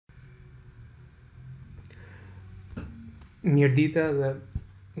Mirëdita dhe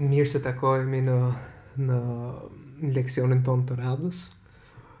mirë se takohemi në leksionin tonë të radhës.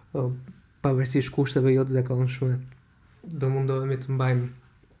 Pavarësisht kushteve jo të zakonshme, do mundohemi të mbajmë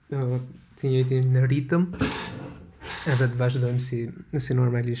të njëjtin ritëm edhe të vazhdojmë si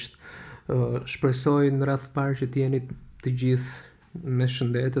normalisht. Shpresoj në radhë parë që të jeni të gjithë me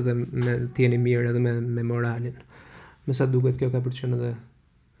shëndet dhe të jeni mirë edhe me moralin. Me sa duket kjo ka përqenë edhe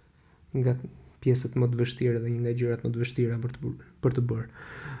nga pjesët më të vështira dhe një nga gjërat më të vështira për të bërë.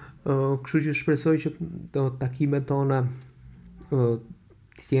 Kështu që shpresoj që takimet tona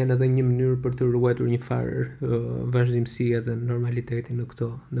të jenë edhe një mënyrë për të ruajtur një farë vazhdimësie dhe normaliteti në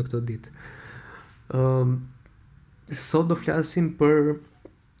këto ditë. Sot do flasim për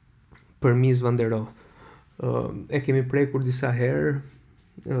Mies van der Rohe. E kemi prekur disa herë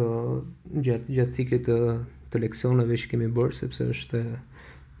gjatë ciklit të leksioneve që kemi bërë, sepse është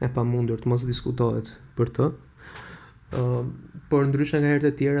e pamundur të mos diskutohet për të. Por ndryshe nga herët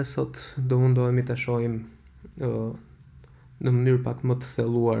e tjera, sot do mundohemi ta shohim në mënyrë pak më të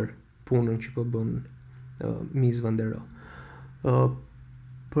thelluar punën që po bën Mies van der Rohe.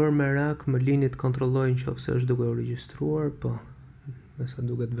 Për merak më lini të kontrolloj nëse është duke u regjistruar, po me sa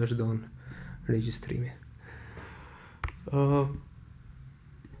duket vazhdon regjistrimi.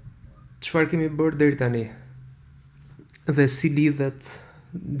 Çfarë kemi bërë deri tani? Dhe si lidhet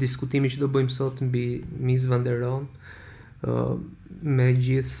diskutimi që do bëjmë sot mbi Mies van der Rohe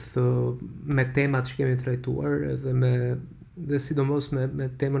me temat që kemi trajtuar dhe sidomos me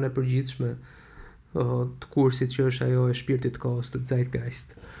temën e përgjithshme të kursit që është ajo e shpirtit të kohës, të zeitgeist.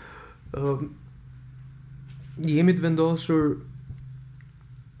 Jemi të vendosur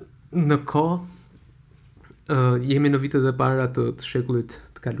në kohë, jemi në vitet e para të shekullit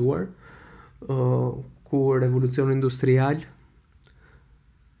të kaluar, ku revolucioni industrial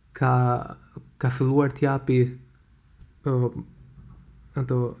ka filluar të japi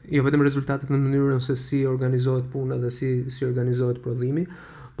jo vetëm rezultatet në mënyrën se si organizohet puna dhe si organizohet prodhimi,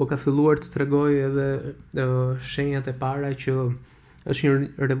 po ka filluar të tregojë edhe shenjat e para që është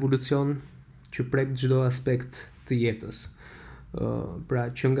një revolucion që prek çdo aspekt të jetës. Pra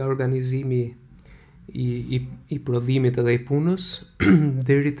që nga organizimi i prodhimit edhe i punës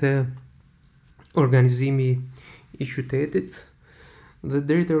deri te organizimi i qytetit dhe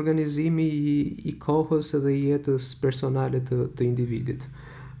deri te organizimi i kohës edhe i jetës personale të individit.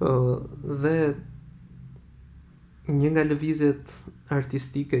 Dhe një nga lëvizjet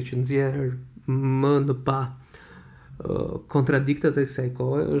artistike që nxjerr më në pa kontradiktat e kësaj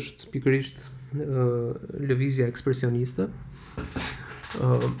kohe është pikërisht lëvizja ekspresioniste,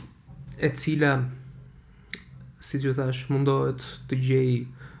 e cila, siç u thash, mundohet të gjejë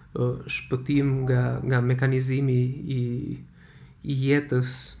shpëtim nga mekanizmi i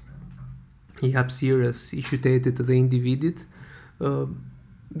jetës, i hapësirës, i qytetit dhe individit,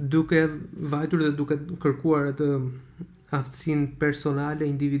 duke vajtur dhe duke kërkuar atë aftësinë personale,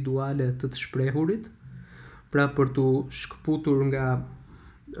 individuale të shprehurit, pra për të shkëputur nga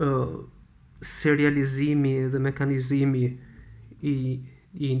serializimi dhe mekanizmi i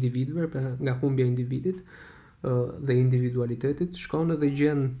individëve, pra nga humbja e individit dhe individualitetit, shkon edhe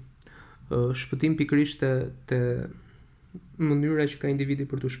gjen shpëtim pikërisht te mënyra që ka individi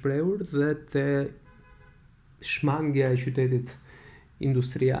për të shprehur dhe te shmangja e qytetit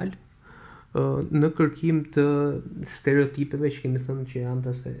industrial në kërkim të stereotipeve që kemi thënë që janë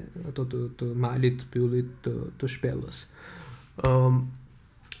ato të malit, të pyllit, të shpellës.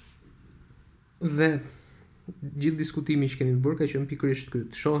 Dhe gjithë diskutimi që kemi bërë ka qenë pikërisht ky,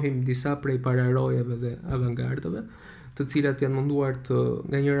 të shohim disa prej pararojeve dhe avangardave, të cilat janë munduar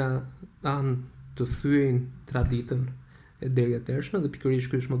nga njëra anë të thyejnë traditën e deri-atërshme, dhe pikërisht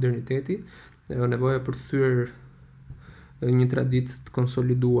ky është moderniteti, nevoja për të thyer një traditë të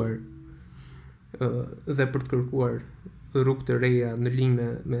konsoliduar dhe për të kërkuar rrugë të reja në linjë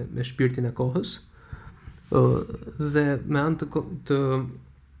me shpirtin e kohës, dhe me anë të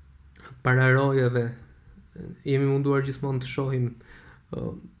pararojeve jemi munduar gjithmonë të shohim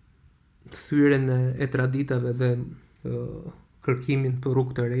thyrjen e traditave dhe kërkimin për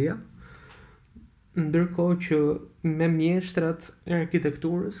rrugë të reja, ndërkohë që me mjeshtrat e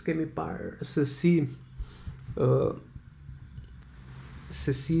arkitekturës kemi parë se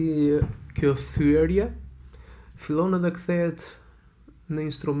si kjo thyerje fillon edhe kthehet në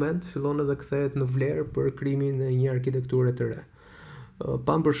instrument, fillon edhe kthehet në vlerë për krijimin e një arkitekture të re.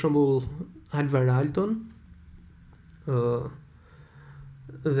 Pam për shembull Alvar Aalton,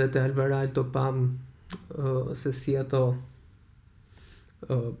 dhe te Alvar Aalto pam se si ato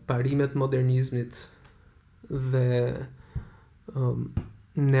parimet modernizmit dhe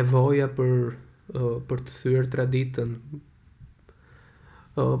nevoja për të thyer traditën,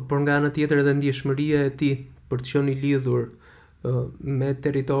 por nga ana tjetër edhe ndjeshmëria e tij për të qenë i lidhur me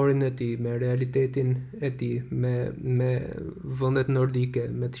territorin e tij, me realitetin e tij, me vendet nordike,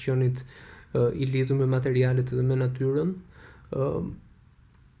 me të qenit i lidhur me materialet dhe me natyrën,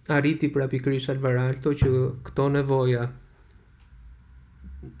 arriti pra pikërisht Alvarado që këto nevoja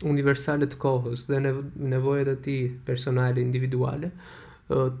universale të kohës dhe nevojat e tij personale, individuale,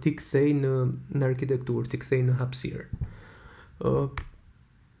 t'i kthej në arkitekturë, t'i kthej në hapësirë.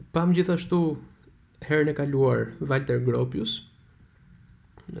 Pam gjithashtu herën e kaluar Walter Gropius,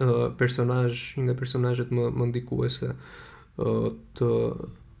 një nga personazhet më ndikuese të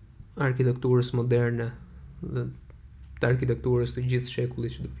arkitekturës moderne dhe të arkitekturës të gjithë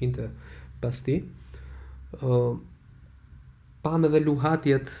shekullit që do vinte pas tij. Pam edhe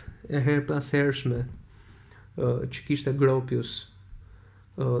luhatjet e herpashershme që kishte Gropius,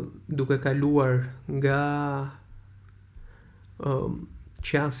 duke kaluar nga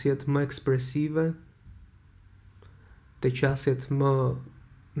qasjet më ekspresive te qasjet më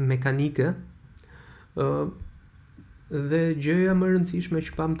mekanike, dhe gjëja më e rëndësishme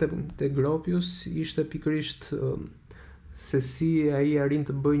që pam te Gropius ishte pikërisht se si ai arrin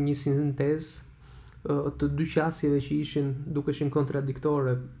të bëjë një sintezë të dy qasjeve që dukeshin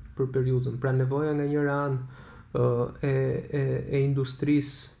kontradiktore për periudhën. Pra nevoja nga njëra anë e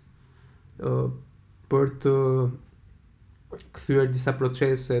industrisë për të kthyer disa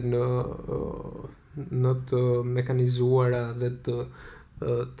procese në të mekanizuara dhe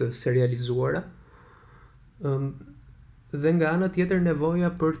të serializuara. Dhe nga ana tjetër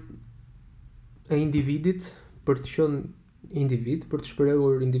nevoja e individit për të qenë individ, për të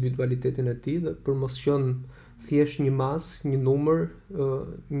shprehur individualitetin e tij dhe për mos qenë thjesht një masë, një numër,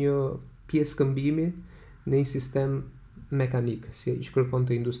 një pjesë këmbimi në një sistem mekanik, si që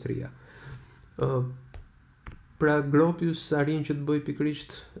kërkonte industria. Pra Gropius arrin që të bëj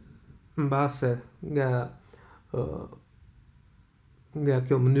pikërisht mbase nga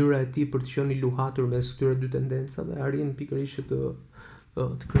kjo mënyra e tij për të qenë i luhatur mes këtyre dy tendencave, arrin pikërisht që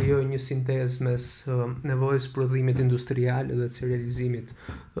të krijojë një sintezë mes nevojës prodhimit industrial dhe të serializimit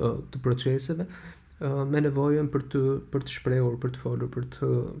të proceseve, me nevojën për të shprehur, për të folur, për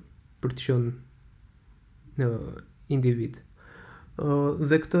të qenë individ.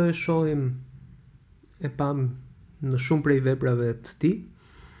 Dhe këtë e pam në shumë prej veprave të tij,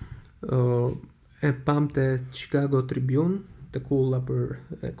 e pam te Chicago Tribune, te kulla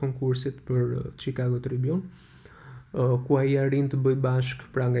e konkursit për Chicago Tribune, ku ai arrin të bëj bashk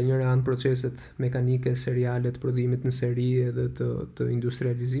pra nga njëra anë proceset mekanike, seriale të prodhimit në seri dhe të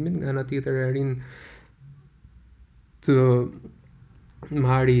industrializimit, nga ana tjetër arrin të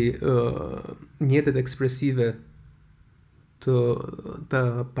marri mjetet ekspresive të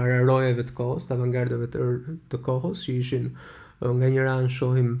pararojeve të kohës, të avangardeve të kohës, që ishin nga njëra anë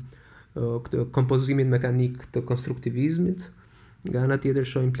shohim këtë kompozimin mekanik të konstruktivizmit, nga ana tjetër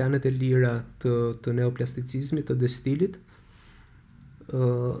shohim planet e lira të neoplasticizmit, të destilit,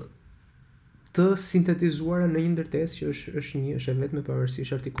 të sintetizuara në një ndërtesë që është e vetme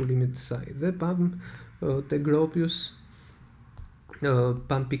pavarësisht artikulimit të saj. Dhe pam te Gropius,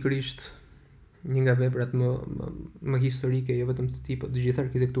 pam pikërisht një nga veprat më historike, jo vetëm të tij, por të gjithë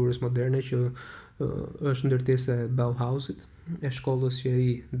arkitekturës moderne, që është ndërtesa e Bauhausit, e shkollës që ai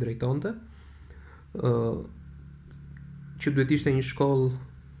drejtonte, që duhet ishte një shkollë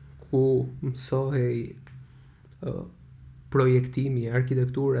ku mësohej projektimi,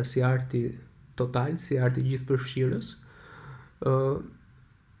 arkitektura si arti total, si arti gjithëpërfshirës,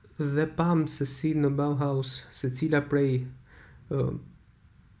 dhe pam se si në Bauhaus secila prej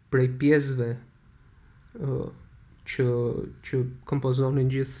pjesëve që kompozonin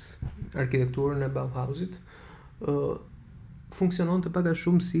gjithë arkitekturën e Bauhausit, funksionon të paga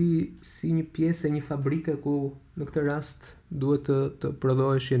shumë si një pjesë e një fabrike ku në këtë rast duhet të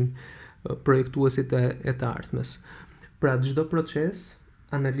prodhoheshin projektuesit e të ardhmes. Pra çdo proces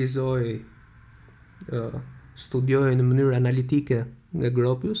analizoi, studioi në mënyrë analitike nga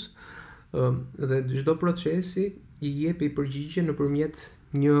Gropius, dhe çdo procesi i jepi përgjigje nëpërmjet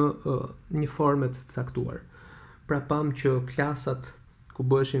një forme të caktuar. Pra pam që klasat ku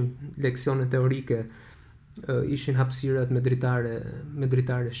bëheshin leksione teorike ishin hapësirat me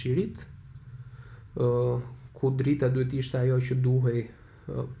dritare shirit, ku drita duhet ishte ajo që duhej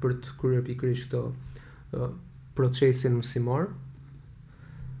për të kryer pikërisht këtë procesin mësimor,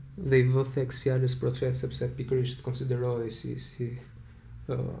 dhe i vë theks fjalës proces sepse pikërisht konsiderohej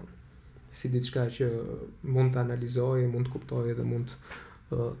si diçka që mund të analizojë, mund të kuptojë dhe mund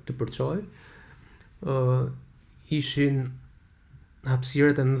të përçojë. Ishin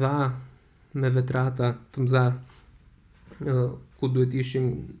hapësirat e mëdha me vetrata të mëdha ku duhet ishin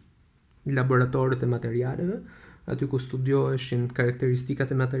laboratorët e materialeve, aty ku studioheshin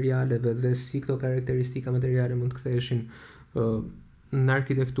karakteristikat e materialeve dhe si këto karakteristika materiale mund të ktheheshin në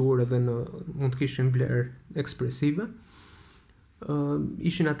arkitekturë dhe mund të kishin vlerë ekspresive.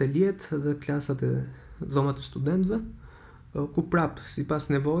 Ishin ateljet dhe klasat e dhomat e studentëve, ku prap sipas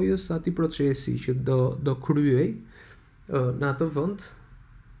nevojës atij procesi që do kryej në atë vend,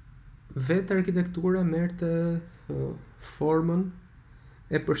 vetë arkitektura merrte formën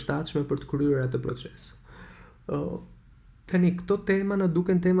e përshtatshme për të kryer atë proces. Tani këto tema na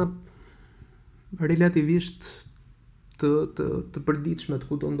duken tema relativisht të përditshme, të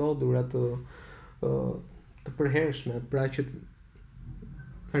ku do ndodhura, të përhershme, pra që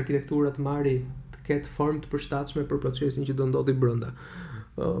arkitektura të marri të ketë formë të përshtatshme për procesin që do ndodhi brenda.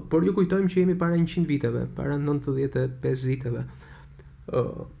 Por ju kujtojmë që jemi para 100 viteve, para 95 viteve,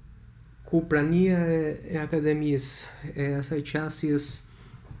 ku prania e akademisë, e asaj qasjes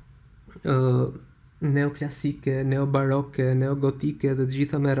neoklasike, neobaroke, neogotike dhe të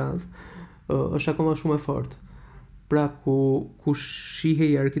gjitha me radhë, është akoma shumë e fortë. Pra ku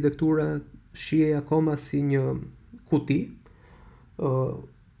shihej arkitektura, shihej akoma si një kuti,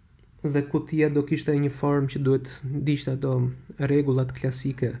 dhe kutia do kishte një formë që duhet ndiqte ato rregullat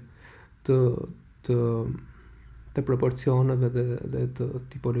klasike të proporcioneve dhe të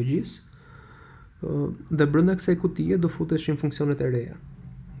tipologjisë. Dhe brenda kësaj kutie do futeshin funksionet e reja.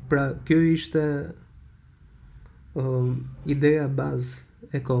 Pra kjo ishte ideja bazë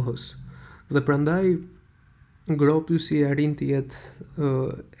e kohës. Dhe prandaj Gropiusi arrin të jetë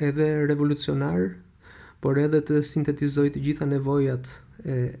edhe revolucionar, por edhe të sintetizoj të gjitha nevojat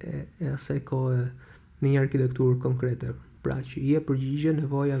e asaj kohe në një arkitekturë konkrete. Pra që i e përgjigje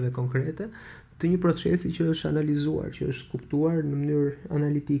nevojave konkrete të një procesi që është analizuar, që është kuptuar në mënyrë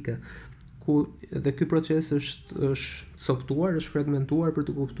analitike, ku dhe ky proces është coptuar, është fragmentuar për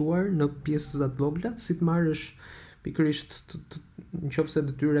të kuptuar në pjesë të vogla, si të marrësh pikërisht nëse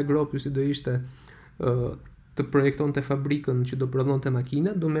detyra e Gropiusit do ishte të projektonte fabrikën që do prodhonte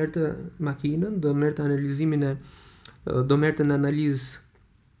makina, do merrte makinën, do merrte analizimin do merrte në analizë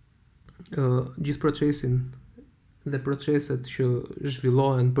gjithë procesin dhe proceset që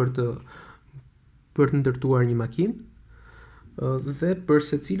zhvillohen për të ndërtuar një makinë, dhe për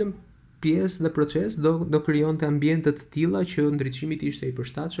secilën pjesë dhe proces do krijonte ambiente të tilla që ndriçimi ishte i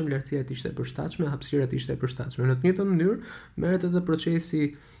përshtatshëm, lartësia ishte e përshtatshme, hapësira ishte e përshtatshme. Në të njëjtën mënyrë merret edhe procesi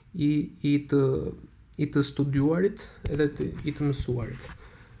i të studiuarit edhe i të mësuarit.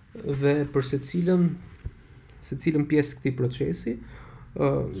 Dhe për secilën pjesë të këtij procesi,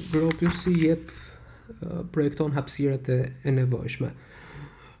 Gropiusi projekton hapësirat e nevojshme.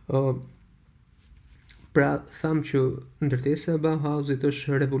 Pra tham që ndërtesa e Bauhausit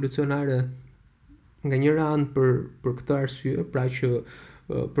është revolucionare nga njëra anë për këtë arsye, pra që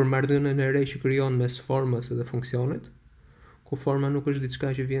për marrëdhënien e re që krijon mes formës dhe funksionit, ku forma nuk është diçka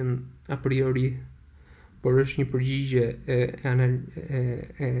që vjen a priori, por është një përgjigje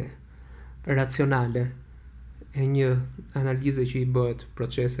e racionale e një analize që i bëhet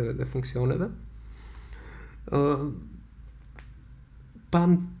proceseve dhe funksioneve.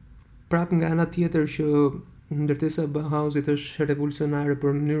 Prap nga ana tjetër që ndërtesa e Bauhausit është revolucionare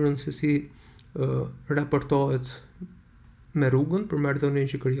për mënyrën se si raportohet me rrugën, për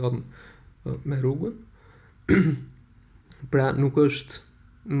marrëdhënien që krijon me rrugën. Pra nuk është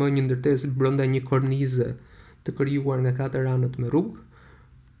më një ndërtesë brenda një kornize të krijuar nga 4 anët me rrugë,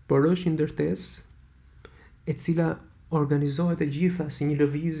 por është një ndërtesë e cila organizohet e gjitha si një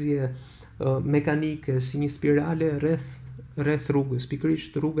lëvizje mekanike, si një spirale rreth rrugës.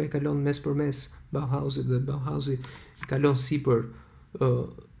 Pikërisht rruga e kalon mes për mes Bauhausit dhe Bauhausi kalon sipër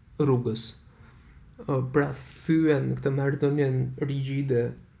rrugës. Pra thyen këtë marrëdhënien rigjide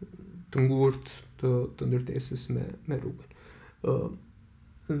të ngurtë të ndërtesës me rrugën.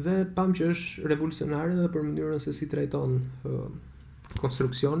 Dhe pam që është revolucionare edhe për mënyrën se si trajton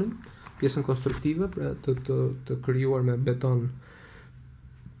konstruksionin, pjesën konstruktive, pra të krijuar me beton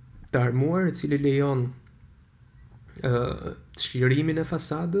të armuar, i cili lejon çlirimin e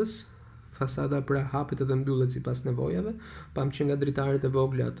fasadës. Fasada pra hapet edhe mbyllet sipas nevojave. Pam që nga dritaret e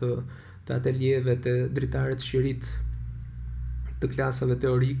vogla të ateljeve, të dritaret shirit të klasave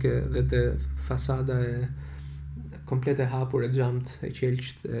teorike dhe të fasada komplet e hapur e xhamt e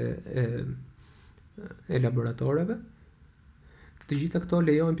qelçt e laboratoreve. Të gjitha këto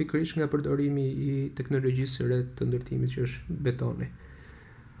lejohen pikërisht nga përdorimi i teknologjisë së re të ndërtimit që është betoni.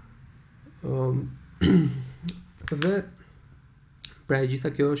 Dhe pra e gjitha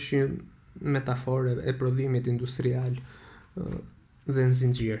kjo është një metaforë e prodhimit industrial dhe në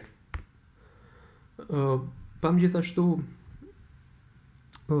zinxhir. Pam gjithashtu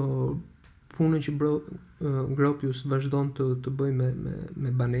punën që Gropius vazhdon të bëj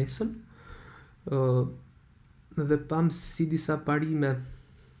me banesën, dhe pam si disa parime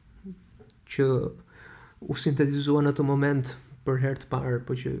që u sintetizuan në atë moment për herë të parë,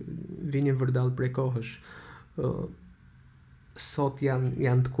 po që vinin vërdall prej kohësh, sot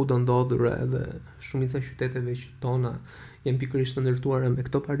janë të kudo ndodhura edhe shumica e qyteteve që tona janë pikërisht të ndërtuara me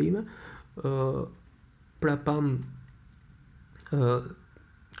këto parime. Pra pam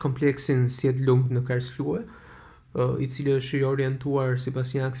kompleksin Sjed Lumb në Karlsruhe, i cili është i orientuar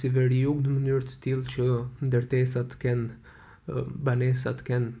sipas një aksi veri-jug në mënyrë të tillë që ndërtesat banesat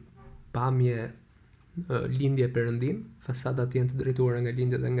kanë pamje lindje perëndim, fasadat janë të drejtuara nga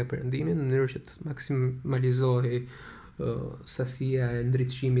lindja dhe nga perëndimi, në mënyrë që të maksimalizohej sasia e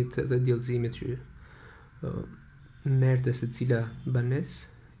ndritshimit dhe djallëzimit që merrte secila banesë,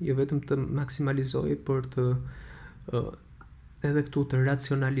 jo vetëm të maksimalizohej, por të edhe këtu të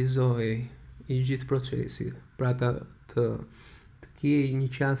racionalizohej i gjithë procesi, pra të kjej një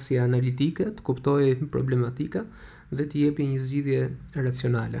qasje analitike, të kuptojë problematika dhe të jepi një zgjidhje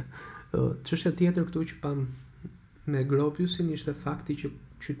racionale. Çështja tjetër këtu që pam me Gropiusin ishte fakti që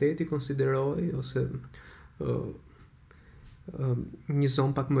qyteti konsiderohej, ose një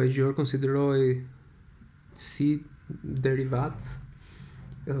zonë pak më e gjerë konsiderohej si derivat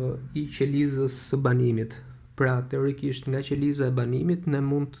i qelizës së banimit. Pra teorikisht nga qeliza e banimit ne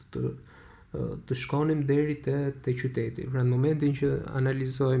mund të shkonim deri te qyteti. Pra në momentin që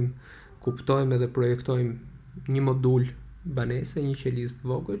analizojmë, kuptojmë edhe projektojmë një modul banese, një qelizë të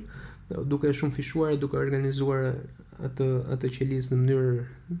vogël, duke shumë fishuar e duke organizuar atë qelizë në mënyrë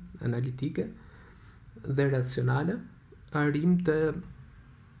analitike dhe racionale, arrim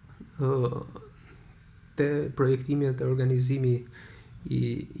te projektimi dhe organizimi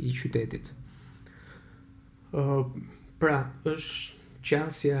i qytetit. Pra, është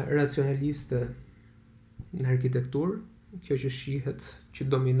qasja racionaliste në arkitekturë, kjo që shihet që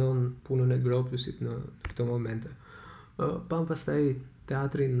dominon punën e Gropiusit në këto momente. Pam pastaj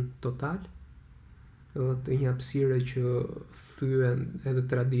teatrin total, të një hapësire që thyen edhe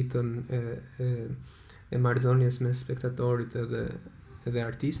traditën e marrëdhënies mes spektatorit edhe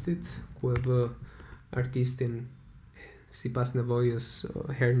artistit, ku e vë artistin sipas nevojës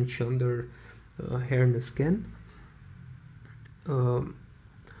herë në qendër, herë në sken.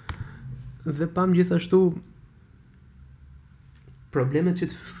 Dhe pam gjithashtu problemet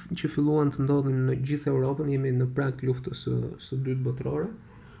që filluan të ndodhin në gjithë Europën, jemi në prag luftës së dytë botërore,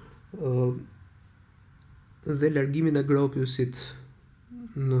 dhe largimin e Gropiusit,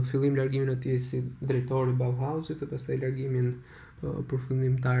 në fillim largimin e tij si drejtori Bauhausit, dhe pastaj largimin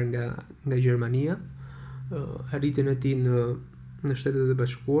përfundimtar nga Gjermania, arritjen e tij në Shtetet e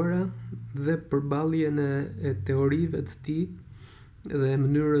Bashkuara dhe përballjen e teorive të tij dhe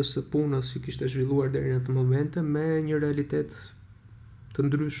mënyrës së punës që kishte zhvilluar deri në atë moment me një realitet të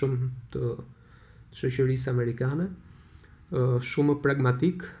ndryshëm të shoqërisë amerikane, shumë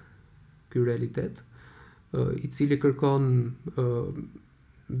pragmatik ky realitet, i cili kërkon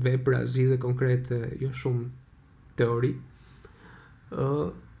vepra zgjidhje konkrete, jo shumë teori.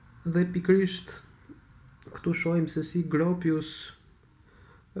 Dhe pikërisht këtu shohim se si Gropius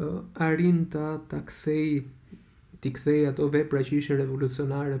arrin ta kthej ato vepra që ishin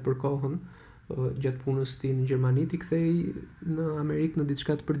revolucionare për kohën gjatë punës së tij në Gjermani, t'i kthej në Amerikë në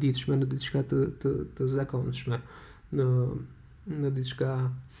diçka të përditshme, në diçka të zakonshme, në diçka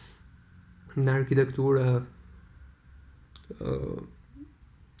në arkitektura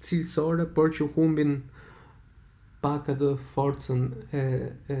cilësore, por që humbin pak atë forcën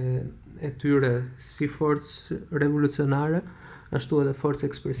e tyre si forcë revolucionare, ashtu edhe forcë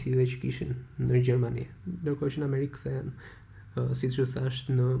ekspresive që kishin në Gjermani. Ndërkohë që në Amerikë kthehen, siç u thash,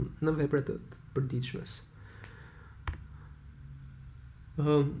 në vepra të përditshmes.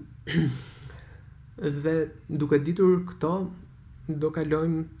 Dhe duke ditur këto, do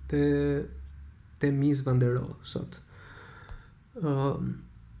kalojmë te Mies van der Rohe sot.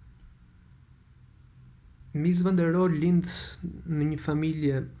 Mies van der Rohe lind në një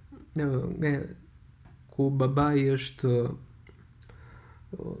familje ku babai është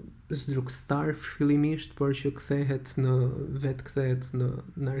zdrukthar fillimisht, por që kthehet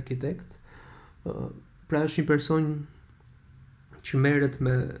në arkitekt. Pra është një person që merret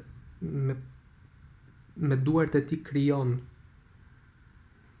me duart e tij, krijon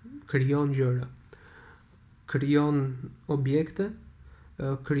gjëra, krijon objekte,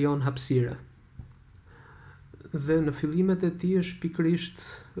 krijon hapësira. Dhe në fillimet e tij është pikërisht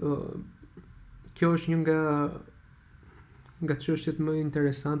kjo është një nga çështjet më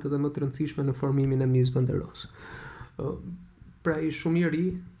interesante dhe më të rëndësishme në formimin e Mies van der Rohe. Pra i shumë i ri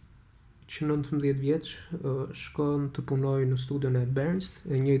që 19 vjeç shkon të punojë në studion e Berns,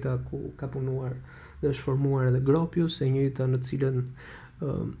 e njëjta ku ka punuar dhe është formuar edhe Gropius, e njëjta në cilën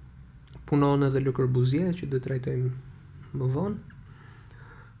punon edhe Le Corbusier, që do të trajtojmë më vonë.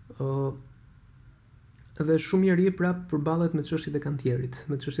 Dhe shumë i ri prap përballet me çështjet e kantierit,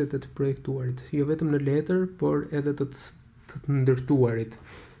 me çështjet e të projektuarit, jo vetëm në letër, por edhe të ndërtuarit.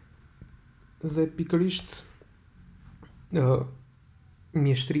 Dhe pikërisht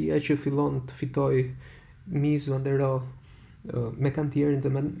mjeshtria që fillon të fitoj Mies van der Rohe me kantierin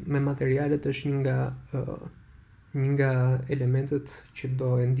dhe me materialet është një nga elementet që do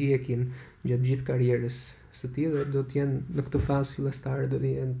e ndjekin gjatë gjithë karrierës së tij dhe do të jenë në këtë fazë fillestare do të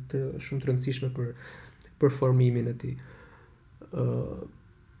jenë shumë të rëndësishme për formimin e tij.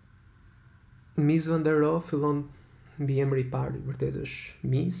 Mies van der Rohe fillon mbi emri i parë, vërtet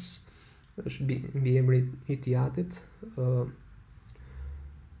është Mies, është mbi emri i tij atit,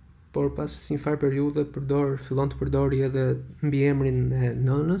 por pas një farë periudhe fillon të përdori edhe mbi emrin e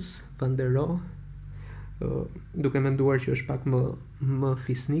nënës, van der Rohe, duke menduar që është pak më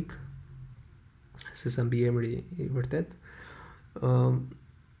fisnik se sa mbi emri i vërtet.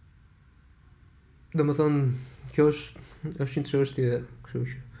 Domethënë, kjo është një çështje, kështu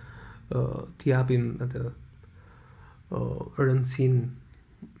që t'i japim atë rëndësinë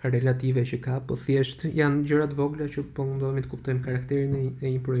relative që ka, po thjesht janë gjërat vogla që po mundohemi të kuptojmë karakterin e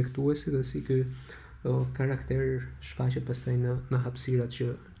një projektuesi dhe si ky karakter shfaqet pastaj në hapësirat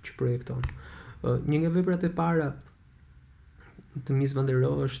që projekton. Një nga veprat e para të Mies van der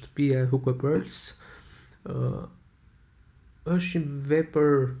Rohe është shtëpia e Hugo Pearls. Është një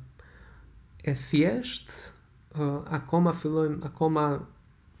vepër e thjesht, akoma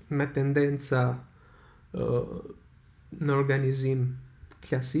me tendenca në organizim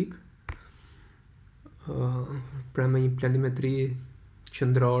klasik, pra me një planimetri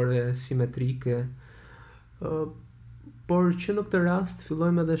qendrore, simetrike, por që në këtë rast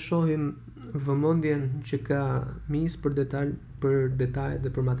fillojmë edhe shohim vëmendjen që ka Mies për detajet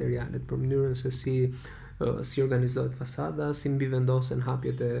dhe për materialet, për mënyrën se si organizohet fasada, si mbivendosen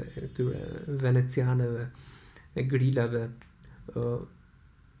hapjet e këtyre venecianëve, e grilave,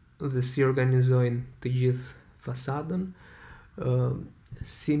 dhe si organizojnë të gjithë fasadën,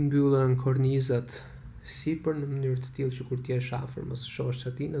 si mbyllen kornizat sipër në mënyrë të tillë që kur t'jesh afër mos shohësh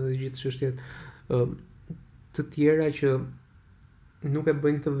çatinë dhe gjithë çështjet të tjera që nuk e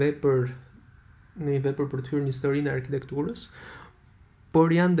bëjnë këtë vepër në një vepër për të hyrë në historinë e arkitekturës, por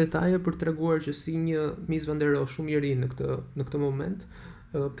janë detaje për treguar që si një Mies van der Rohe shumë i ri në këtë moment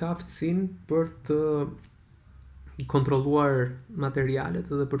ka aftësinë për të kontrolluar materialet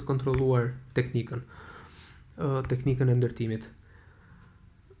dhe për të kontrolluar teknikën e ndërtimit.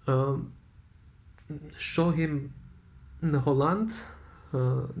 Shohim në Holland,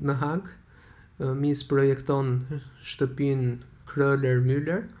 në Hag, Mies projekton shtëpinë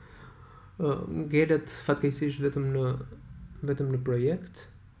Kröller-Müller, ngelet fatkeqësisht vetëm në projekt,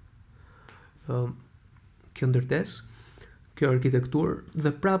 kjo ndërtesë, kjo arkitekturë,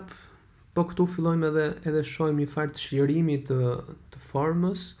 dhe prap po këtu fillojmë edhe shohim një farë të çlirimit të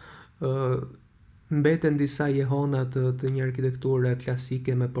formës, mbeten disa jehona të një arkitekture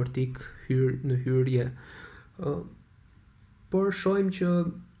klasike me portik në hyrje, por shohim që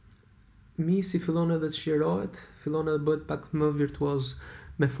Miesi fillon edhe të çlirohet, fillon edhe bëhet pak më virtuoz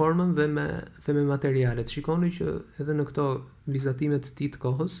me formën dhe me materialet. Shikoni që edhe në këto vizatimet të tij të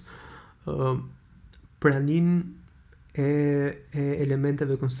kohës, praninë e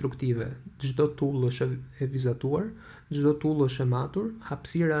elementeve konstruktive. Çdo tull është e vizatuar, çdo tull është e matur,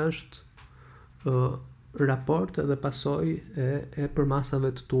 hapësira është raport edhe pasojë e përmasave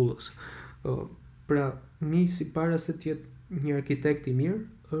të tullës. Pra, Miesi para se të jetë një arkitekt i mirë,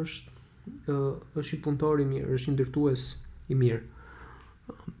 është i punëtor i mirë, është i ndërtues i mirë.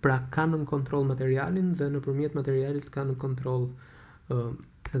 Pra ka në kontroll materialin dhe nëpërmjet materialit ka në kontroll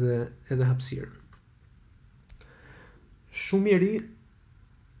edhe hapësirën. Shumë i ri,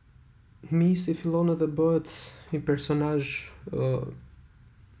 Miesi fillon edhe bëhet një personazh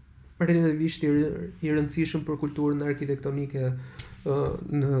relativisht i rëndësishëm për kulturën arkitektonike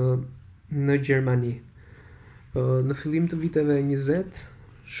në Gjermani. Në fillim të viteve 20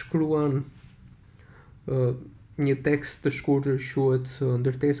 shkruan një tekst të shkurtër që quhet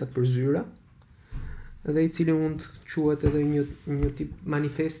Ndërtesat për zyra, dhe i cili mund të quhet edhe një tip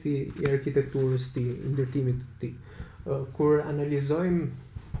manifesti i arkitekturës të tij, i ndërtimit të tij. Kur analizojmë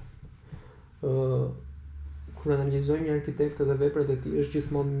një arkitekt dhe veprat e tij, është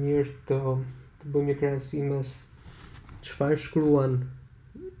gjithmonë mirë të bëjmë një krahasim mes çfarë shkruan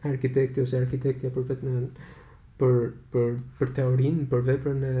arkitekti ose arkitektja për vetën për teorinë, për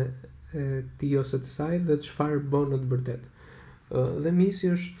veprën e tij ose të saj dhe çfarë bën në të vërtetë. Dhe Miesi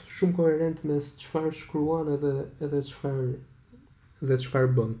është shumë koherent mes çfarë shkruan edhe çfarë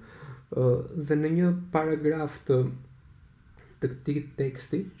bën. Dhe në një paragraf të këtij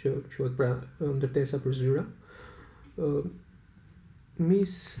teksti që quhet pra ndërtesa për zyra,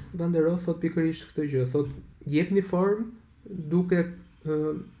 Mies van der Rohe thot pikërisht këtë gjë, thot jepni formë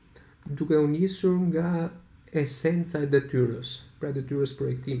duke u nisur nga esenca e detyrës, pra detyrës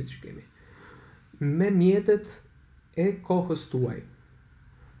projektimit që kemi, me mjetet e kohës tuaj.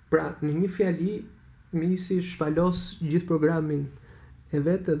 Pra, në një fjali, Miesi shpalos gjithë programin e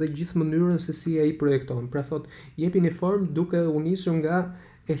vetë dhe gjithë mënyrën se si ai projekton. Pra thot, jepini formë duke u nisur nga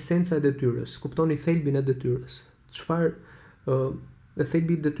esenca e detyrës. Kuptoni thelbin e detyrës. Dhe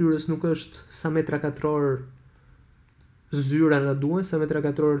thelbi i detyrës nuk është sa metra katror zyra na duhen, sa metra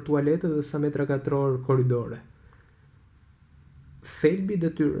katror tualete dhe sa metra katror korridore. Thelbi i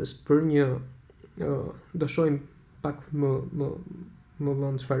detyrës për një do shohim pak më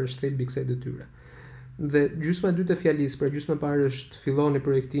vonë çfarë është thelbi i kësaj detyre. Dhe gjysma e dytë e fjalisë, pra gjysma e parë është filloni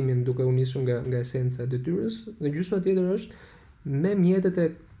projektimin duke u nisur nga esenca e detyrës, dhe gjysma tjetër është me mjetet e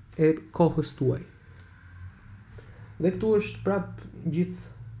kohës tuaj. Dhe këtu është prap gjithë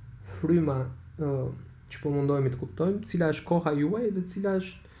fryma që po mundohemi të kuptojmë, cila është koha juaj dhe cila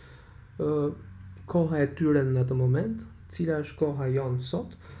është koha e tyre në atë moment, cila është koha jonë sot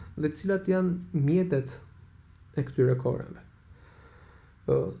dhe cilat janë mjetet e këtyre kohërave.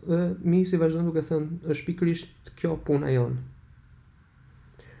 Dhe Miesi vazhdon duke thënë, është pikërisht kjo puna jonë.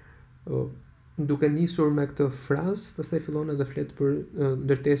 Duke nisur me këtë frazë, pastaj fillon edhe flet për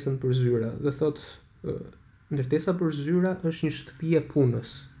ndërtesën për zyra dhe thot, ndërtesa për zyra është një shtëpi e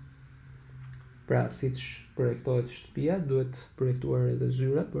punës. Pra, siç projektohet shtëpia, duhet projektuar edhe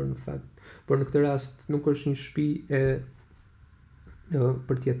zyra, por në këtë rast nuk është një shtëpi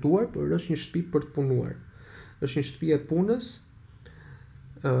për të jetuar, por është një shtëpi për të punuar. Është një shtëpi e punës,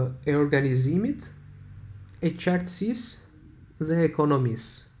 e organizimit, e qartësisë dhe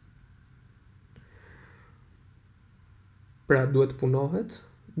ekonomisë. Pra duhet punohet,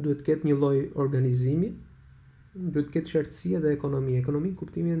 duhet ketë një lloj organizimi, duhet ketë qartësi dhe ekonomi. Ekonomi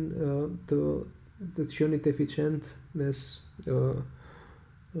kuptimin të qenit eficient mes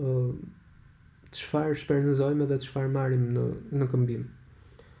çfarë shpenzojmë dhe çfarë marrim në këmbim.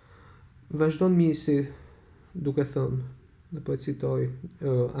 Vazhdon Miesi duke thënë, dhe po e citoj,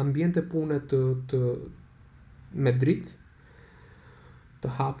 ambiente pune me dritë, të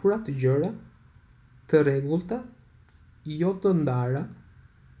hapura, të gjëra, të rregullta, jo të ndara,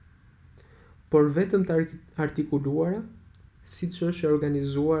 por vetëm të artikuluara, siç është e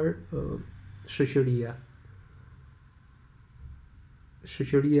organizuar shoqëria.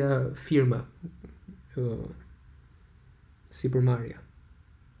 Shoqëria firma, sipërmarrja.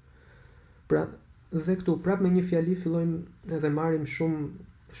 Pra, dhe këtu prap me një fjali fillojmë edhe marrim shumë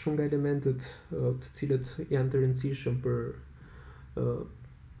nga elementet të cilët janë të rëndësishëm për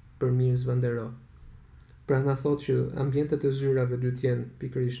Mies van der Rohe. Pra na thotë që ambientet e zyrave duhet jenë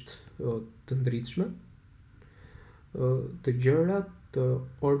pikërisht të ndritshme, të gjëra, të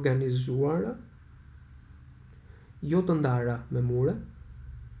organizuara, jo të ndara me mure,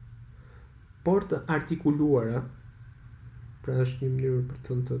 por të artikuluara. Pra është një mënyrë për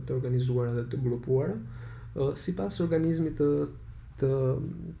të organizuara dhe të grupuara, sipas organizmit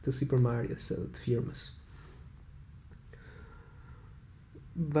të sipërmarrjes së të firmës.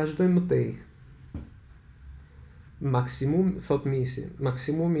 Vazhdojmë më tej. Thot Miesi,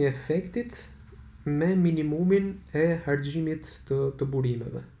 maksimumi i efektit me minimumin e harxhimit të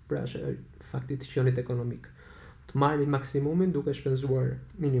burimeve. Pra është fakti të qenit ekonomik. Të marrë maksimumin duke shpenzuar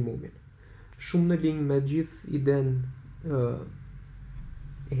minimumin. Shumë në linjë me gjithë idenë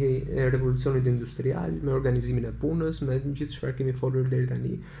e revolucionit industrial, me organizimin e punës, me gjithë çfarë kemi folur deri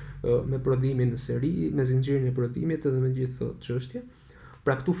tani, me prodhimin në seri, me zinxhirin e prodhimit edhe me gjithë këto çështje.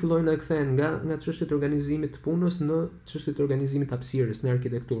 Pra këtu fillojnë të kthehen nga çështjet e organizimit të punës në çështjet e organizimit të hapësirës në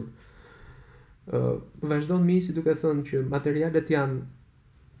arkitekturë. Vazhdon Miesi duke thënë që materialet janë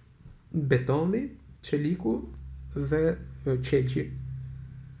betoni, çeliku dhe qelqi.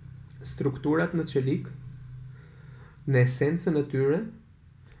 Strukturat në çelik, në esencën e tyre,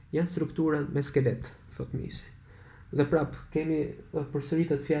 janë struktura me skelet, thot Miesi. Dhe prap, kemi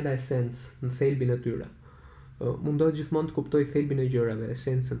përsëritet fjala esencë në thelbin e tyre. Mundohet gjithmonë të kuptoj thelbin e gjërave,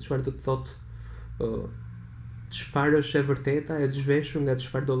 esencën, çfarë do të thotë, çfarë është e vërteta e zhveshur nga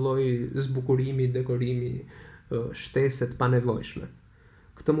çfarëdo lloj zbukurimi, dekorimi, shtese të panevojshme.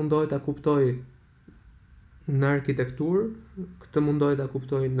 Këtë mundohet ta kuptoj në arkitekturë, këtë mundohet ta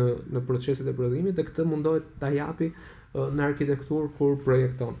kuptoj në proceset e prodhimit dhe këtë mundohet ta japi në arkitekturë kur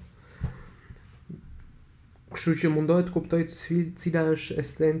projekton. Kështu që mundohet të kuptoj cila është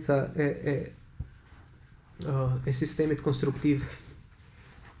esenca e sistemit konstruktiv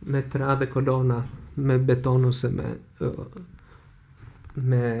me tra dhe kolona, me beton ose me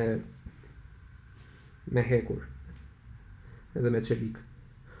hekur edhe me çelik.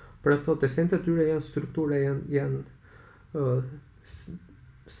 Pra thot, esenca e tyre janë struktura, janë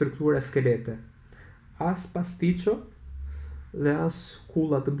struktura skelete. As pasticcio dhe as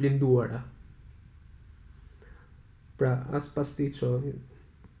kulla të blinduara. Pra, as pasticcio,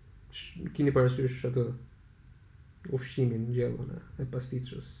 keni parasysh atë ushqimin gjellën e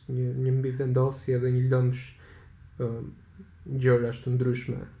pasticcios, një mbi vendosje dhe një lëmsh gjërash të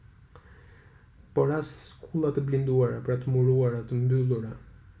ndryshme. Por as kulla të blinduara, pra të muruara, të mbyllura.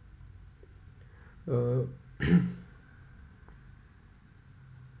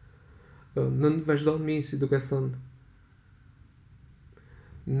 Në vazhdon Miesi duke thënë,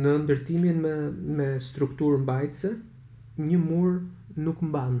 në ndërtimin me strukturë mbajtëse, një mur nuk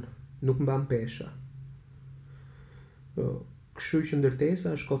mban pesha. Kështu që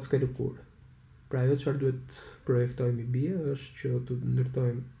ndërtesa është kocka e lëkurë. Pra ajo çfarë duhet projektojmë i bie është që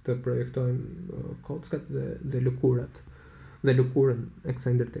të projektojmë kockat dhe lëkurat dhe lëkurën e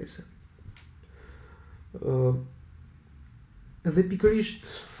kësaj ndërtese. Dhe pikërisht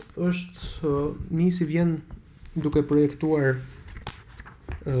është Miesi vjen duke projektuar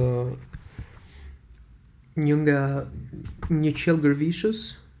një qell gërvishës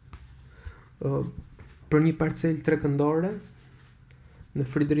për një parcel trekëndore në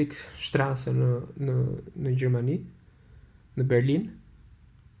Friedrichstraße në Gjermani, në Berlin.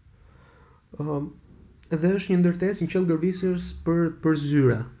 Dhe është një ndërtesë, një qell gërvishës për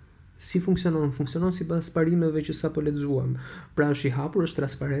zyra. Si funksionon? Funksionon sipas parimeve që sapo lexuam. Pra është i hapur, është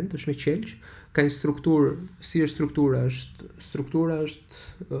transparent, është me qelq, ka një strukturë, si është struktura? Struktura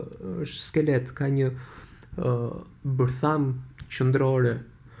është skelet, ka një bërtham qendrore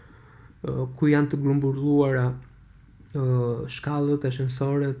ku janë të grumbulluara shkallët,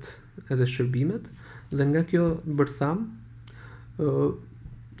 ashensoret edhe shërbimet, dhe nga kjo bërtham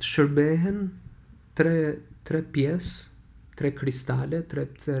shërbehen tre pjesë, tre kristale, tre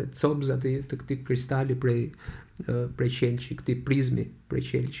copza të këtij kristali prej qelqi, këtij prizmi prej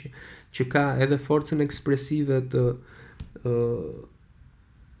qelqi, që ka edhe forcën ekspresive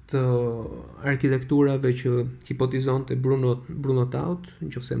të arkitekturave që hipotizonte Bruno Taut,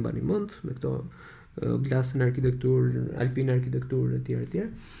 nëse mbani mend, me këto glasën arkitekturë, alpine arkitekturë etj.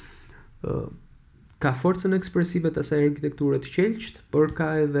 Ka forcën ekspresive të asaj arkitekture të qelqt, por ka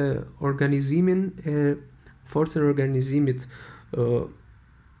edhe forcën e organizimit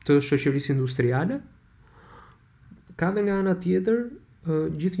të shoqërisë industriale. Ka dhe nga ana tjetër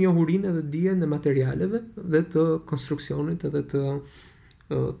gjithë njohurinë dhe dijen e materialeve dhe të konstruksionit edhe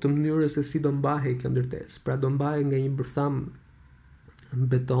të mënyrës se si do mbahej kjo ndërtesë. Pra do mbahej nga një bërtham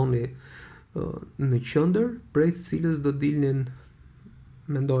betoni në qendër, prej të cilës do dilnin,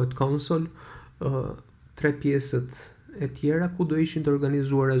 mendohet konsol, tre pjesët e tjera ku do ishin të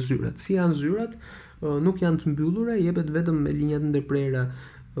organizuara zyrat. Si janë zyrat? Nuk janë të mbyllura, jepet vetëm me linja të ndërprera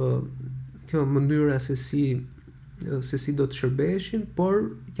kjo mënyra se si do të shërbeheshin, por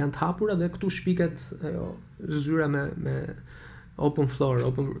janë të hapura dhe këtu shpiket zyra me open floor,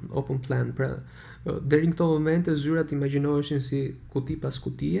 open plan. Pra deri në këto momente zyrat imagjinoheshin si kuti pas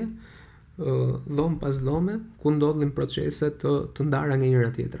kutie, dhomë pas dhome, ku ndodhin procese të ndara nga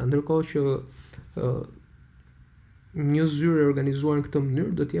njëra tjetra. Ndërkohë që një zyrë e organizuar në këtë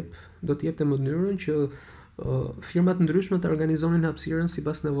mënyrë do të jepte mënyrën që firmat ndryshme të organizonin hapësirën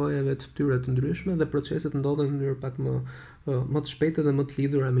sipas nevojave të tyre të ndryshme dhe proceset ndodhen në mënyrë pak më të shpejtë dhe më të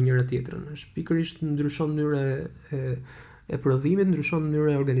lidhura me njëra tjetrën. Është pikërisht ndryshon mënyra e prodhimit, ndryshon mënyra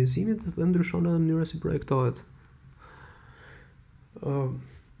e organizimit dhe ndryshon edhe mënyra si projektohet.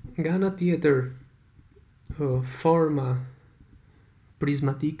 Nga ana tjetër, forma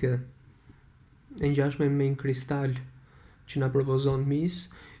prizmatike e ngjashme me një kristal që na propozon Mies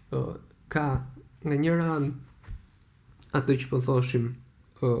ka nga njëra anë atë që po thoshim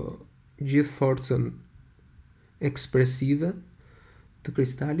gjithë forcën ekspresive të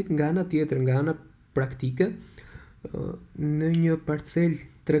kristalit, nga ana tjetër, nga ana praktike, në një parcel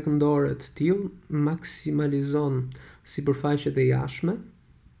trekëndore të tillë maksimalizon sipërfaqet e jashtme,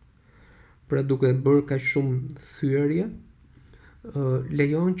 pra duke bërë kaq shumë thyerje,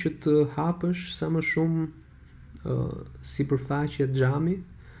 lejon që të hapësh sa më shumë sipërfaqe xhami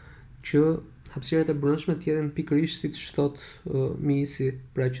që hapësirat e brendshme të jetin pikërisht siç thot Miesi,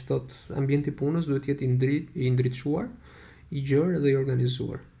 pra që thot ambienti i punës duhet të jetë i ndritëshuar, i gjerë dhe i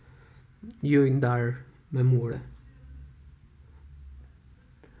organizuar, jo i ndar me mure.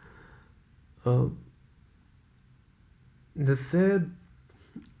 Dhe the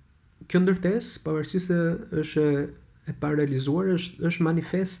kjo ndërtesë, pavarësisht se është e pa realizuar, është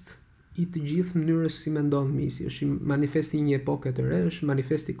manifest i të gjithë mënyrës si mendon Miesi, është manifest i një epoke të re, është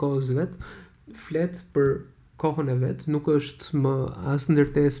manifest i kohës vet, flet për kohën e vet, nuk është më as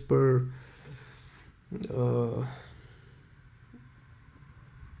ndërtesë për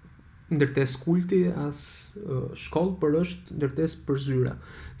ndërtesë kulti, as shkollë, por është ndërtesë për zyra.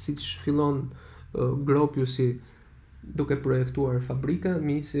 Siç fillon Gropiusi duke projektuar fabrika,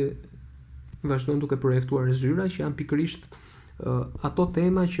 Miesi vazhdon duke projektuar zyra që janë pikërisht ato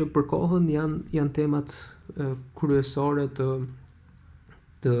tema që për kohën janë temat kryesore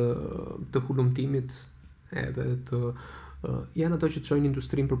të hulumtimit, edhe janë ato që të çojnë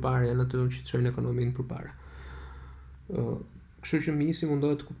industrinë përpara, janë ato që të çojnë ekonominë përpara. Kështu që Miesi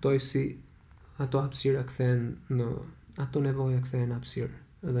mundohet të kuptojë si ato hapësira kthehen në ato nevoja kthehen në hapësirë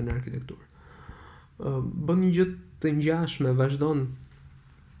edhe në arkitekturë. Bën një gjë të ngjashme, vazhdon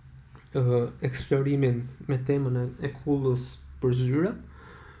eksplorimin me temën e kullës për zyra,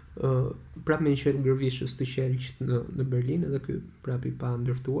 prapë me një qell gërvishës të qelqt në Berlin, edhe ky prapë i pa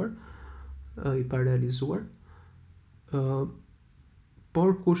ndërtuar, i pa realizuar. Por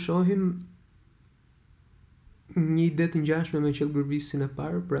kur shohim një ide të ngjashme me qell gërvishin e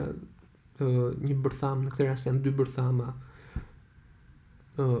parë, pra një bërtham, në këtë rast janë dy bërthama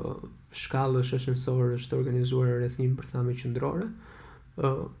shkallësh ashensorësh të organizuara rreth një bërthame qendrore,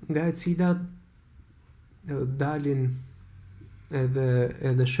 nga e cila dalin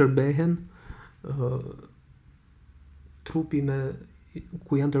edhe shërbehen trupi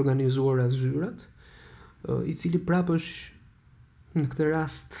ku janë të organizuara zyrat, i cili prapë është në këtë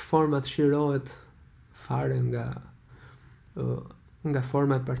rast forma të shirohet fare nga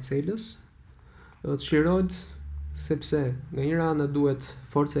forma e parcelës, të shirohet sepse nga njëra ana duhet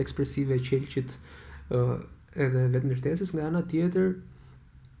forca ekspresive e qelqit edhe vetë ndërtesës, nga ana tjetër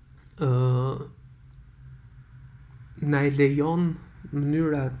na e lejon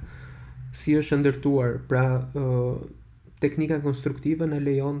mënyra si është ndërtuar, pra teknika konstruktive na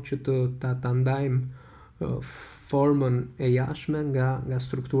lejon që ta ndajmë formën e jashtme nga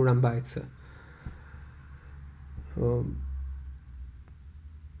struktura mbajtëse.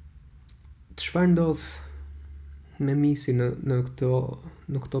 Çfarë ndodh me Miesi në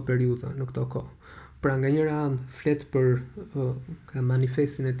këto periudha, në këto kohë? Pra nga njëra anë flet për ka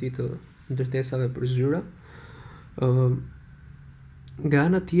manifestin e tij të ndërtesave për zyra, nga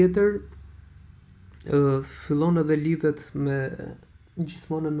ana tjetër fillon edhe lidhet me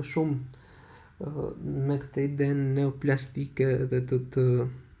gjithmonë më shumë me këtë idenë neoplastike dhe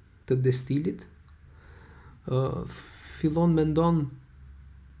të destilit. Fillon mendon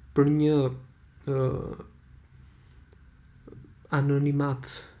për një anonimat,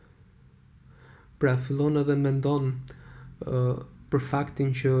 pra fillon edhe mendon për faktin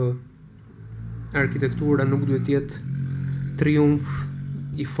që arkitektura nuk duhet jetë triumf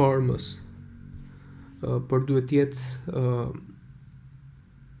i formës, por duhet jetë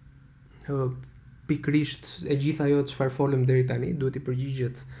pikërisht e gjithë ajo çfarë folëm deri tani, duhet i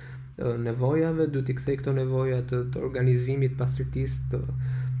përgjigjet nevojave, duhet i kthej këto nevoja të organizimit pastërtisë,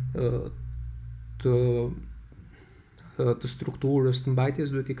 të strukturës të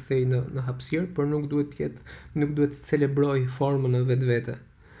mbajtjes, duhet i kthej në hapësirë, por nuk duhet të celebroj formën në vetvete.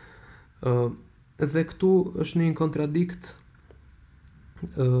 Dhe këtu është një kontradikt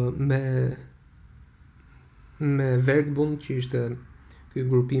me Werkbund, që ishte ky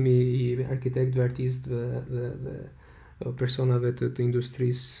grupimi i arkitektëve, artistëve dhe personave të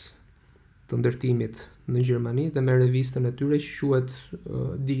industrisë të ndërtimit në Gjermani, dhe me revistën e tyre që quhet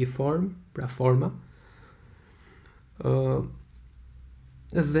Die Form, pra forma.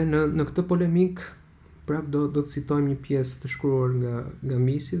 Dhe në këtë polemik prap do të citojmë një pjesë të shkruar nga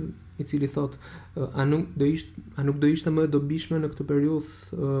Miesi, i cili thot a nuk do ishte më e dobishme në këtë periudhë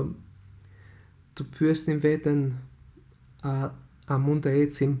të pyesnin veten a mund të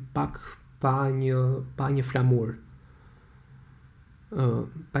ecim pak pa një flamur.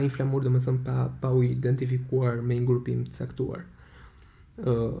 Pa një flamur, domethënë pa u identifikuar me një grupim të caktuar.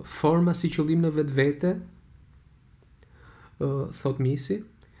 Forma si qëllim në vetvete, thot Miesi,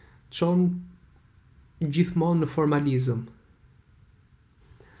 çon gjithmonë në formalizëm.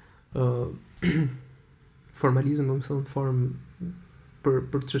 Formalizëm do të thonë formë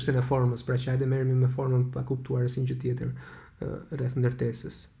për çështjen e formës, pra që hajde merremi me formën pa kuptuar asnjë gjë tjetër rreth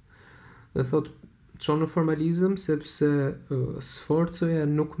ndërtesës. Dhe thot çon në formalizëm sepse sforcoja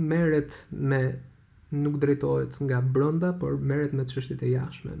nuk drejtohet nga brenda, por merret me çështjet e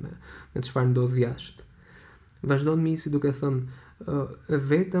jashtme, me çfarë ndodh jashtë. Vazhdon Miesi duke thënë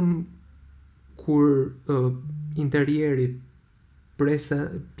vetëm kur interieri,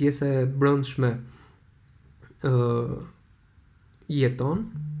 pjesa e brendshme jeton,